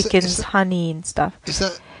eggs, Oh, is that- chickens, is that- honey, and stuff. Is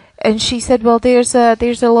that And she said, well, there's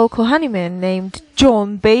a local honeyman named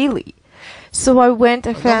John Bailey. So I went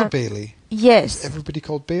and another found... Bailey? Yes. Everybody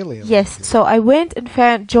called Bailey. Yes, so I went and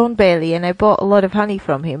found John Bailey, and I bought a lot of honey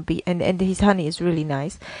from him, and his honey is really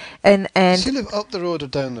nice. Does he live up the road or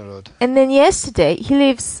down the road? And then yesterday, he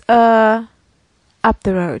lives up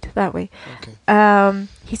the road, that way. Okay.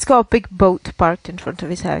 He's got a big boat parked in front of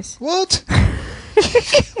his house. What?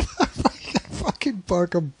 Fucking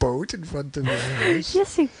park a boat in front of your house.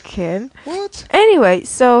 Yes, you can. What? Anyway,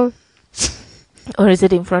 so... Or is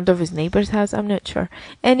it in front of his neighbor's house? I'm not sure.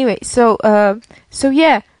 Anyway, so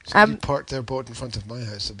yeah, So if you parked their boat in front of my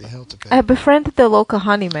house, it'd be hell to pay. I befriended the local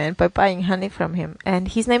honeyman by buying honey from him, and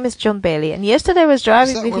his name is John Bailey. And yesterday I was Is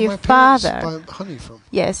driving that with where your my parents father. buy honey from?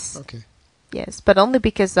 Yes, Okay. yes, but only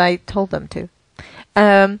because I told them to.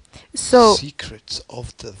 So Secrets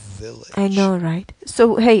of the village. I know, right?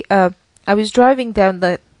 So hey, I was driving down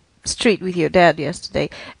the street with your dad yesterday,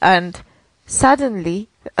 and suddenly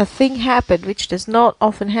a thing happened which does not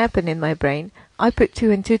often happen in my brain. I put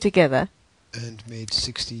 2 and 2 together. And made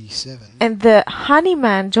 67. And the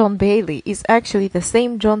honeyman John Bailey is actually the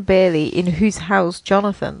same John Bailey in whose house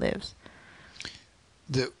Jonathan lives.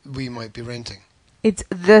 That we might be renting. It's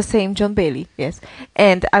the same John Bailey, yes.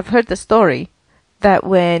 And I've heard the story that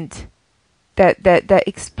that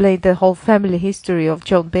explained the whole family history of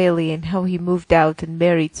John Bailey and how he moved out and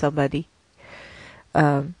married somebody.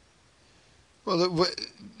 Well,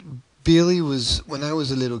 Bailey was, when I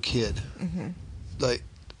was a little kid, like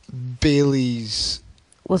Bailey's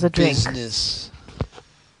Was a drink.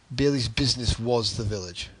 Bailey's business was the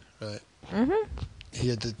village, right? Mm-hmm. He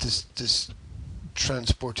had this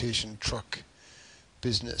transportation truck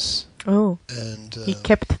business, Oh, and he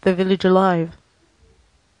kept the village alive.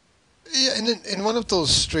 yeah, in one of those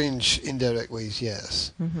strange indirect ways,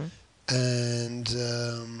 yes. Mm-hmm. And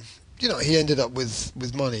he ended up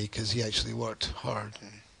with money because he actually worked hard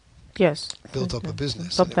and Yes. built up a business.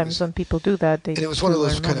 And Sometimes when people do that, they it was one of do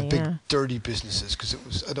those earn kind of money, big yeah. dirty businesses, because it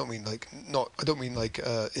was. I don't mean like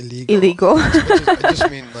illegal. Illegal. I just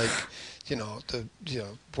mean like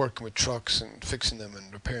working with trucks and fixing them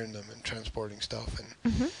and repairing them and transporting stuff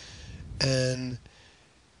and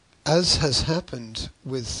as has happened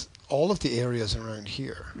with all of the areas around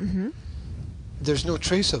here, there's no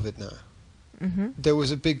trace of it now. There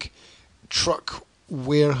was a big truck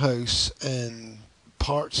warehouse and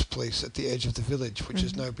parts place at the edge of the village, which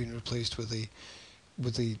has now been replaced with a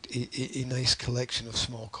nice collection of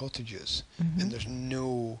small cottages, and there's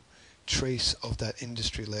no trace of that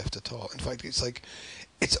industry left at all. In fact,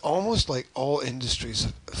 it's almost like all industries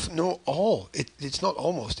it's not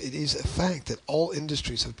almost, it is a fact that all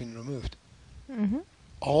industries have been removed.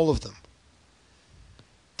 All of them.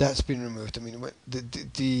 That's been removed. I mean,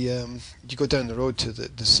 you go down the road to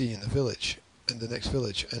the sea in the village, in the next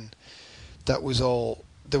village, and that was all.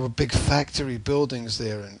 There were big factory buildings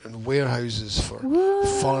there and warehouses for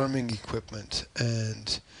farming equipment,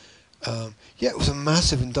 and it was a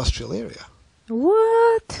massive industrial area.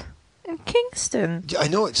 What? In Kingston? Yeah, I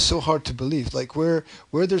know, it's so hard to believe. Like where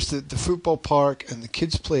there's the football park and the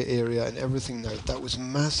kids' play area and everything now, that was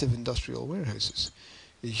massive industrial warehouses.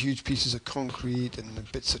 Huge pieces of concrete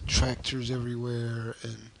and bits of tractors everywhere,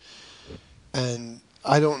 and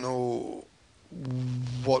I don't know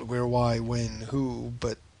what, where, why, when, who,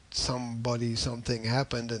 but something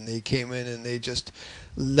happened, and they came in and they just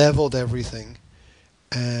leveled everything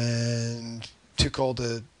and took all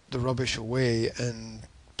the rubbish away and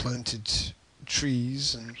planted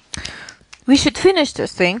trees. And we should finish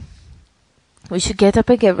this thing. We should get up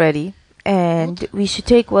and get ready, and we should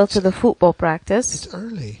take Will to the football practice. It's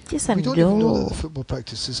early. Yes, I We don't even know that the football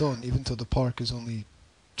practice is on, even though the park is only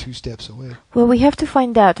 2 steps away. Well, we have to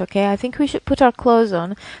find out, okay? I think we should put our clothes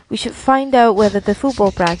on. We should find out whether the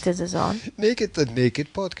football practice is on. The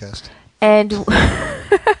Naked Podcast. And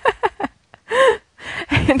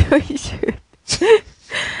and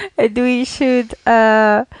we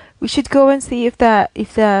should go and see if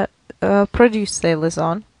the produce sale is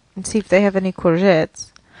on, and see if they have any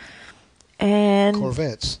courgettes. And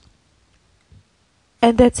Corvettes.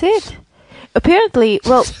 And that's it. Apparently,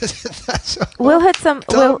 well, Will had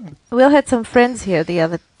some friends here the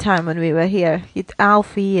other time when we were here.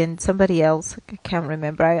 Alfie and somebody else. I can't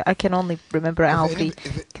remember. I can only remember Alfie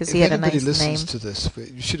because he had a nice name. If anybody listens to this,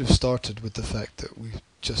 you should have started with the fact that we've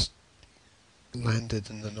just landed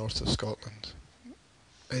in the north of Scotland.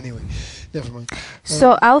 Anyway, never mind.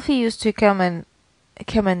 So Alfie used to come and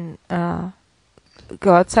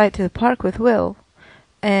go outside to the park with Will,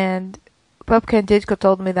 and Bobka and Ditko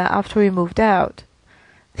told me that after we moved out,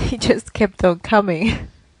 he just kept on coming.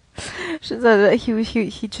 She said that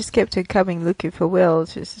he just kept on coming looking for Will.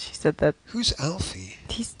 She said that. Who's Alfie?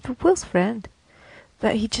 He's Will's friend.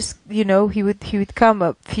 That he just, he would come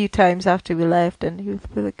a few times after we left, and he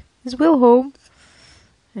would be like, "Is Will home?"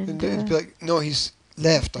 And it'd be like, "No, he's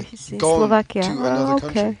left. Like, he's in gone Slovakia." to another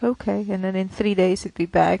country." Okay. And then in 3 days he'd be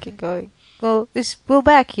back and going, "Well, is Will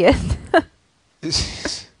back yet?"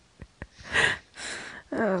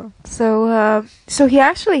 Oh, so he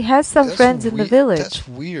actually has some friends in the village. That's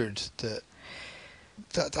weird. That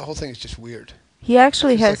the whole thing is just weird. He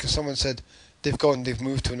actually it's has. Like if someone said they've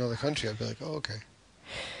moved to another country, I'd be like, "Oh, okay."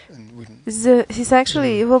 And wouldn't. He's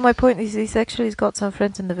actually. Well, my point is, he's actually got some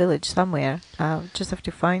friends in the village somewhere. Just have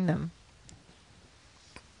to find them.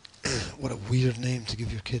 What a weird name to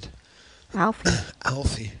give your kid. Alfie.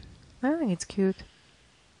 Alfie. I think it's cute.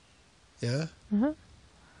 Yeah. Uh-huh.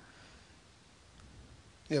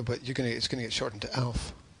 Yeah, but it's gonna get shortened to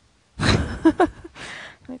Alf.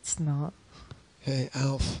 It's not. Hey,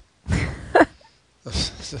 Alf.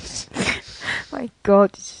 My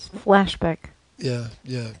God, it's just flashback. Yeah,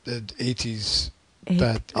 the 80s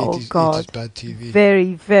God. 80s bad TV.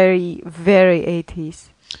 Very, very, very 80s.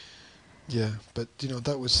 Yeah, but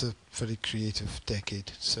that was a very creative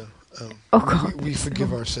decade. So God, we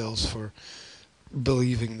forgive ourselves for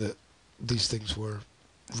believing that these things were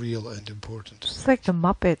real and important. It's like the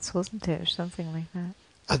Muppets, wasn't it, or something like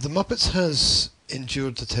that? The Muppets has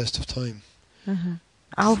endured the test of time. Uh-huh.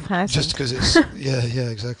 Alf hasn't. Just because it's yeah,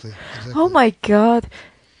 exactly. Oh my God!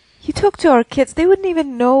 You talk to our kids, they wouldn't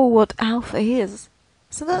even know what Alf is.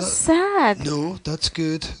 Isn't that sad? No, that's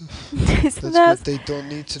good. Isn't That's that? good. They don't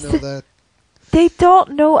need to know that. They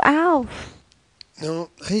don't know Alf. No,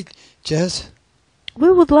 hey, Jazz,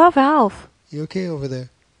 We would love Alf. you okay over there?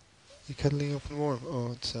 You cuddling up and warm?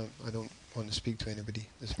 Oh, it's I don't want to speak to anybody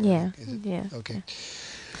this morning. Yeah, Is it? yeah. Okay.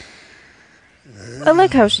 I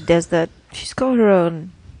like how she does that. She's got her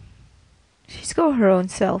own. She's got her own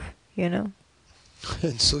self, you know.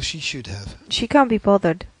 And so she should have. She can't be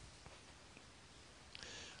bothered.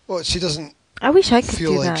 Well, she doesn't I wish I could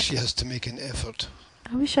feel do like that. she has to make an effort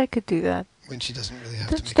I wish I could do that. when she doesn't really have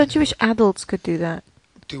to make Don't an you wish effort. adults could do that?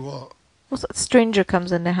 Do what? Well, a stranger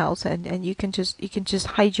comes in the house and you can just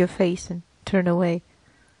hide your face and turn away.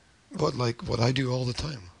 What, like what I do all the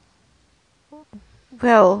time?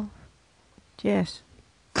 Well, yes.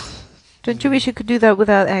 Don't you wish you could do that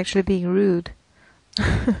without actually being rude?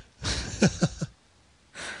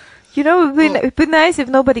 You know, it'd be nice if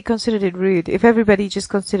nobody considered it rude. If everybody just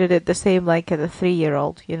considered it the same like a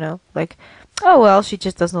 3-year-old, you know? Like, oh well, she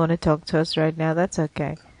just doesn't want to talk to us right now. That's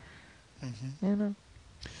okay. Hmm. You know?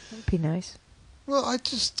 That'd be nice. Well, I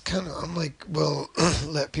just I'm like, well,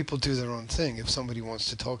 let people do their own thing. If somebody wants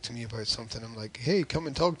to talk to me about something, I'm like, hey, come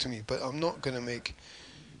and talk to me. But I'm not going to make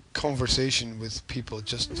conversation with people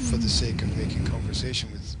just for the sake of making conversation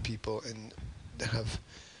with people and have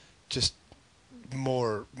just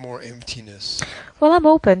more emptiness. Well, I'm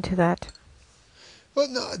open to that. Well,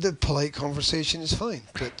 no, the polite conversation is fine,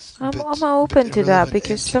 but I'm but open to that irrelevant,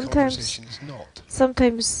 because empty sometimes conversation is not.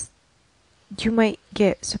 sometimes you might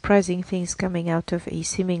get surprising things coming out of a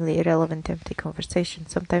seemingly irrelevant empty conversation.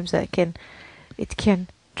 Sometimes it can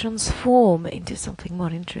transform into something more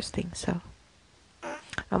interesting. So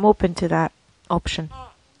I'm open to that option.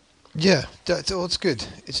 Yeah, it's good.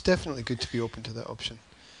 It's definitely good to be open to that option.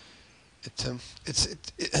 It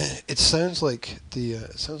sounds like the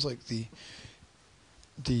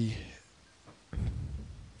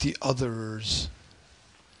others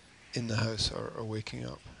in the house are waking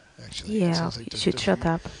up. Actually, it Yeah, sounds like you there's- should there's shut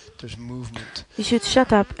mo- up. There's movement. You should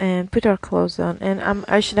shut up and put our clothes on. And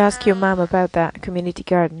I should ask your mom about that community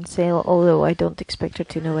garden sale, although I don't expect her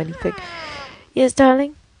to know anything. Yes,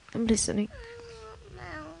 darling? I'm listening.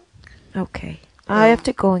 Okay. I have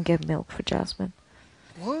to go and get milk for Jasmine.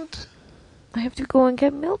 What? I have to go and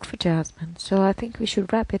get milk for Jasmine, so I think we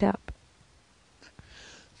should wrap it up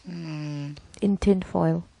Hmm. in tin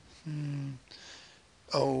foil.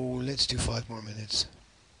 Oh, let's do 5 more minutes.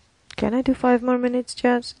 Can I do 5 more minutes,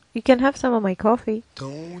 Jazz? You can have some of my coffee.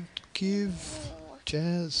 Don't give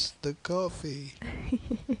Jazz the coffee.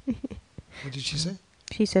 What did she say?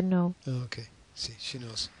 She said no. Oh, okay. See, she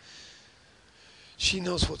knows. She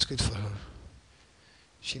knows what's good for her.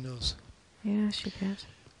 She knows. Yeah, she does.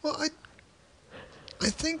 Well, I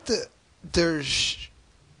think that there's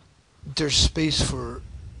space for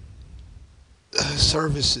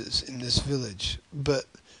services in this village, but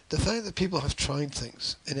the fact that people have tried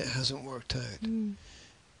things and it hasn't worked out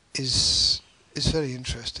is very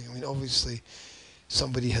interesting. I mean, obviously,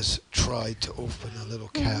 somebody has tried to open a little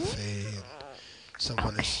cafe, and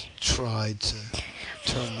someone has tried to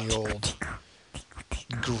turn the old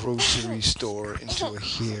grocery store into a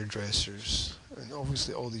hairdresser's, and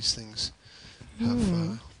obviously all these things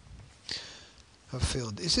have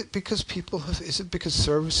failed. Is it because Is it because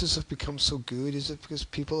services have become so good? Is it because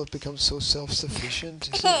people have become so self-sufficient?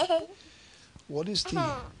 What is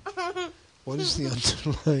the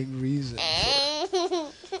underlying reason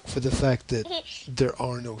for the fact that there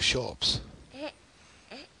are no shops?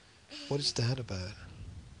 What is that about?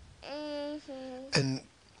 And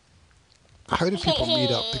how do people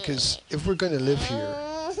meet up? Because if we're going to live here,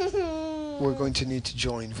 we're going to need to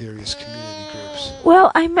join various community groups.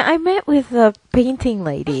 Well, I met with the painting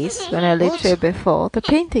ladies when I lived What? here before. The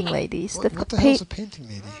painting ladies. What, They've what got the hell's a painting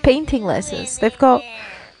lady? painting lessons. They've got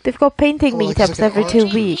painting Oh, like meetups it's like an every art 2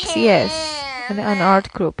 group. weeks. Yes, an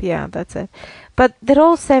art group. Yeah, that's it. But they're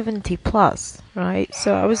all 70 plus, right?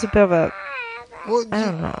 So I was a bit of a Well, I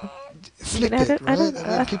don't know. flip I it, don't- I right? don't-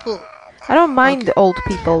 I mean, people. I don't mind Okay. old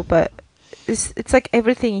people, but it's like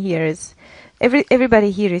everything here is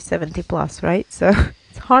everybody here is 70 plus, right? So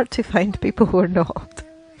it's hard to find people who are not.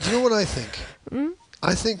 Do you know what I think? Mm?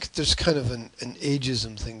 I think there's kind of an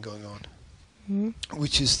ageism thing going on, Mm?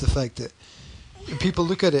 which is the fact that people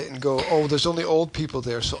look at it and go, "Oh, there's only old people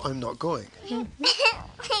there, so I'm not going."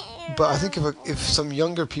 But I think if some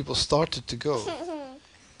younger people started to go,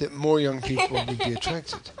 that more young people would be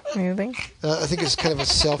attracted. Really? I think it's kind of a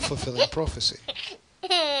self-fulfilling prophecy.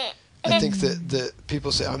 I think that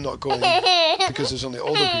people say, I'm not going because there's only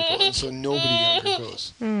older people, and so nobody younger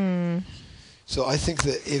goes. So I think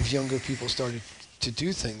that if younger people started to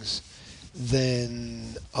do things,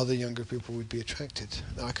 then other younger people would be attracted.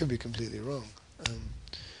 Now, I could be completely wrong,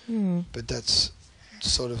 but that's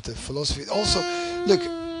sort of the philosophy. Also, look,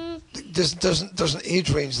 there's an age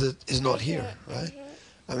range that is not here, right?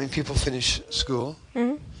 I mean, people finish school,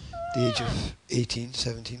 the age of 18,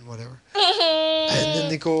 17, whatever, and then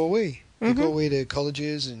they go away. They go away to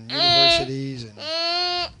colleges and universities and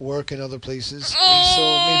work in other places, and so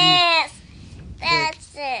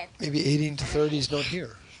maybe 18 to 30 is not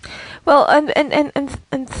here. Well, and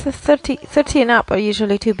 30 and up are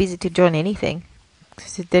usually too busy to join anything.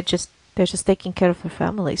 'Cause they're just taking care of their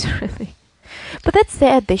families, really. But that's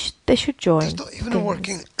sad. They should join. There's not even a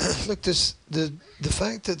working. Look, the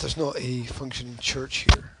fact that there's not a functioning church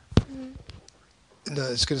here. No,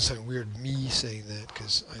 it's going to sound weird me saying that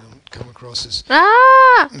because I don't come across as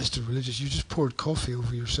Mr. Religious. You just poured coffee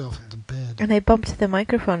over yourself into bed. And I bumped the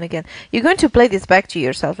microphone again. You're going to play this back to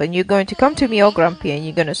yourself, and you're going to come to me all grumpy, and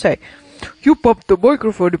you're going to say, "You bumped the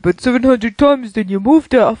microphone about 700 times, then you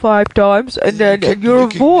moved it 5 times, and then your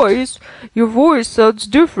voice sounds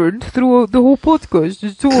different throughout the whole podcast.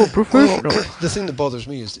 It's so unprofessional." The thing that bothers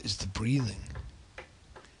me is the breathing.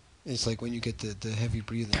 It's like when you get the heavy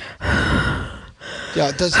breathing. Yeah,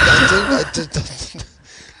 it does.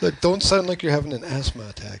 Look, don't sound like you're having an asthma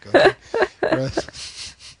attack, okay? Right?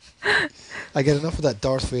 I get enough of that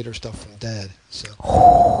Darth Vader stuff from Dad, so.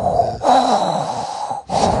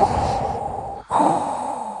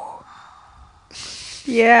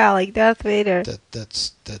 Yeah, like Darth Vader.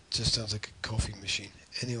 That just sounds like a coffee machine.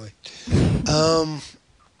 Anyway,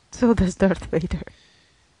 So does Darth Vader.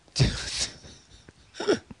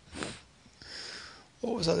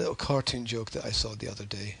 What was that little cartoon joke that I saw the other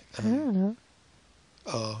day? I don't know.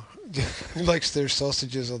 Oh, who likes their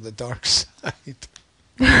sausages on the dark side?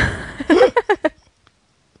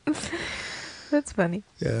 That's funny.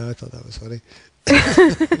 Yeah, I thought that was funny.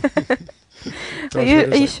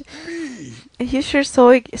 Are you sure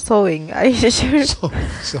sewing? Are you sure?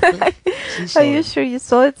 Are you sure you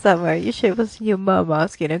saw it somewhere? You sure it was your mom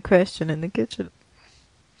asking a question in the kitchen?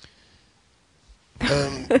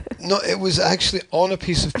 No, it was actually on a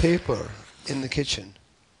piece of paper in the kitchen.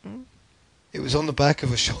 It was on the back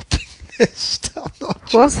of a shopping list. I'm not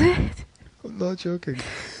joking. Was it? I'm not joking.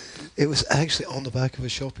 It was actually on the back of a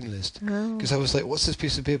shopping list. Because I was like, what's this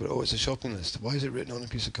piece of paper? Oh, it's a shopping list. Why is it written on a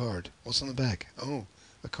piece of card? What's on the back? Oh,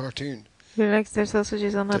 a cartoon. He likes their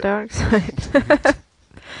sausages on the dark side.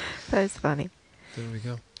 That's funny. There we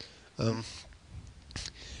go.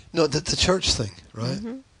 No, the church thing, right?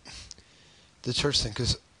 The church thing,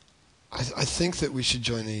 because I think that we should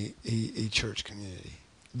join a church community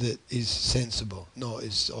that is sensible, not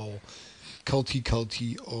is all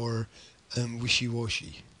culty or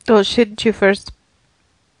wishy-washy. Well, shouldn't you first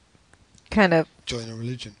kind of Join a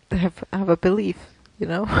religion? have a belief, you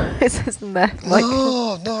know? Isn't that like...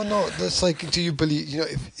 No. That's like, do you believe, you know,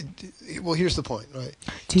 well, here's the point, right?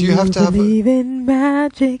 Do you have to believe in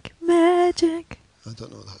magic? I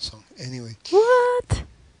don't know that song. Anyway. What?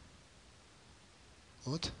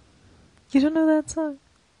 What? You don't know that song?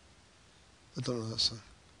 I don't know that song.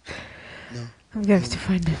 No. I'm going to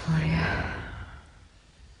find it for you.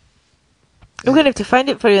 I'm going to have to find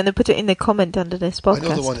it for you and then put it in the comment under this podcast. I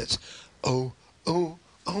know the one. It's oh,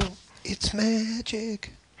 it's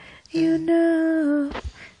magic. You know.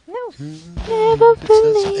 No. Never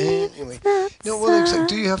believe. Anyway. No, well, it's like,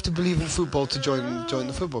 do you have to believe in football to join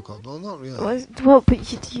the football club? Well, not really. Well,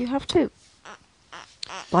 but you have to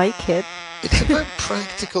like it. It's about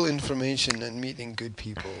practical information and meeting good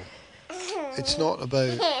people. It's not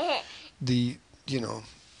about the,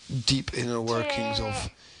 deep inner workings of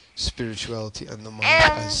spirituality and the mind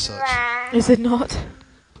as such. Is it not?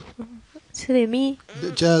 Silly me.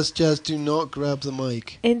 Jazz, do not grab the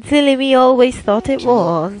mic. And silly me always thought it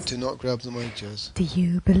was. Do not grab the mic, Jazz. Do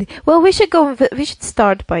you believe? Well, we should go. We should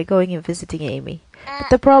start by going and visiting Amy. But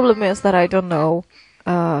the problem is that I don't know.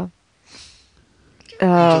 You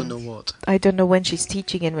don't know what? I don't know when she's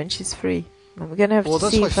teaching and when she's free. I'm gonna have to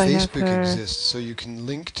see if I have her. Well, that's why Facebook exists, so you can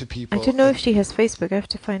link to people. I don't know if she has Facebook. I have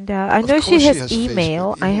to find out. I know she has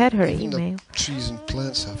email. I had her email. The trees and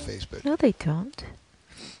plants have Facebook. No, they don't.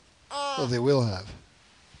 Well, they will have.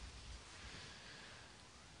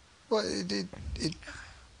 Well,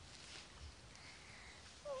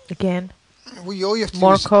 Again. Well, all you have to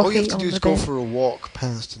More do is, coffee all you have to do on is the go day. for a walk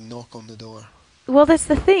past and knock on the door. Well, that's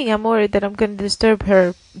the thing. I'm worried that I'm going to disturb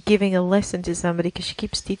her giving a lesson to somebody because she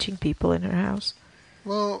keeps teaching people in her house.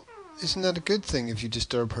 Well, isn't that a good thing if you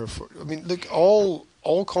disturb her for? I mean, look, all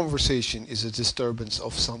conversation is a disturbance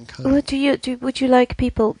of some kind. What would you like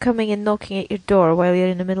people coming and knocking at your door while you're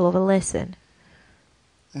in the middle of a lesson?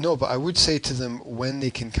 No, but I would say to them when they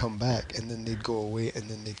can come back, and then they'd go away, and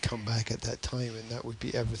then they'd come back at that time, and that would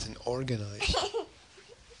be everything organised.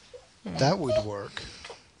 That would work.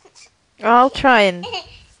 I'll try and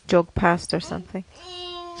jog past or something.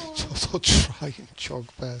 Don't try and jog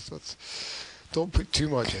past. Don't put too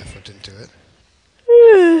much effort into it.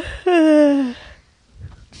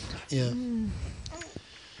 Yeah.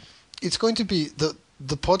 It's going to be the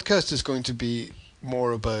podcast is going to be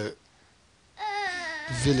more about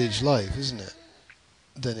village life, isn't it?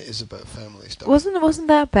 Than it is about family stuff. Wasn't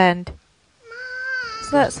that a band?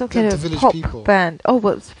 Is that some kind the of Village pop People. band? Oh,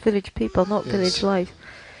 well, it's Village People, not Yes. Village Life.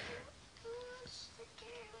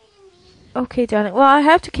 Okay, darling. Well, I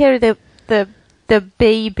have to carry the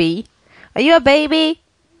baby. Are you a baby?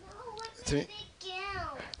 Three-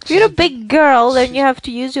 If you're a big girl, then you have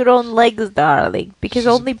to use your own legs, darling, because She's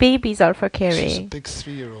a- only babies are for She's a carrying. big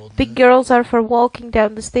 3-year-old. Big now. girls are for walking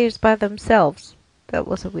down the stairs by themselves. That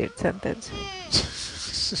was a weird sentence.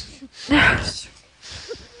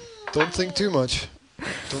 Don't think too much.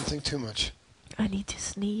 Don't think too much. I need to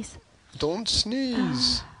sneeze. Don't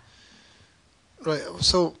sneeze. Right.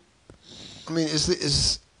 So, I mean, as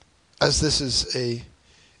this is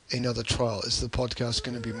another trial, is the podcast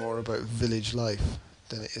going to be more about village life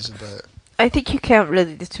than it is about? I think you can't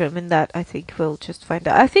really determine that. I think we'll just find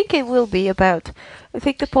out. I think it will be about. I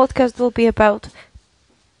think the podcast will be about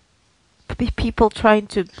people trying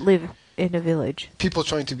to live in a village. People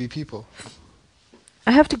trying to be people.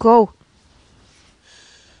 I have to go.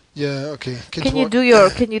 Yeah. Okay. Kids Can you want- do your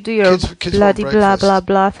kids want bloody blah breakfast. blah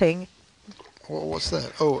blah thing? What's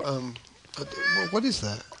that? Oh, what is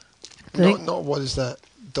that? Think- Not what is that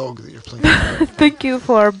dog that you're playing with? Thank you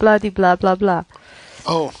for bloody blah blah blah.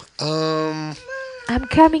 Oh, I'm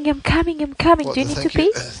coming. what, Do you need to thank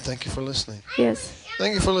pee? Thank you for listening. Yes.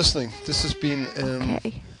 Thank you for listening. This has been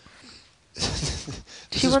Okay. this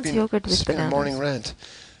She has wants been, yogurt this has with been a morning bananas.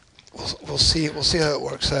 rant. We'll see how it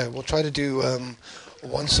works out. We'll try to do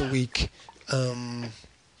once a week and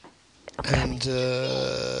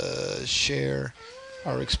share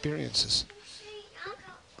our experiences.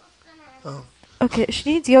 Oh, Okay,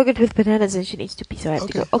 she needs yogurt with bananas and she needs to pee, so I have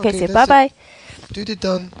to Okay, go. Okay, okay, say that's bye bye. dude, it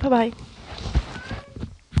done. Bye bye.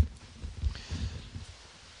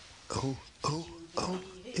 Oh,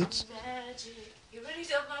 it's.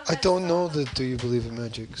 I don't know the Do You Believe in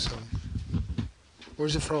Magic song.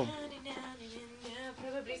 Where's it from?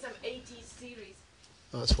 Probably some 80s series.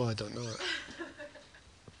 Oh, that's why I don't know it.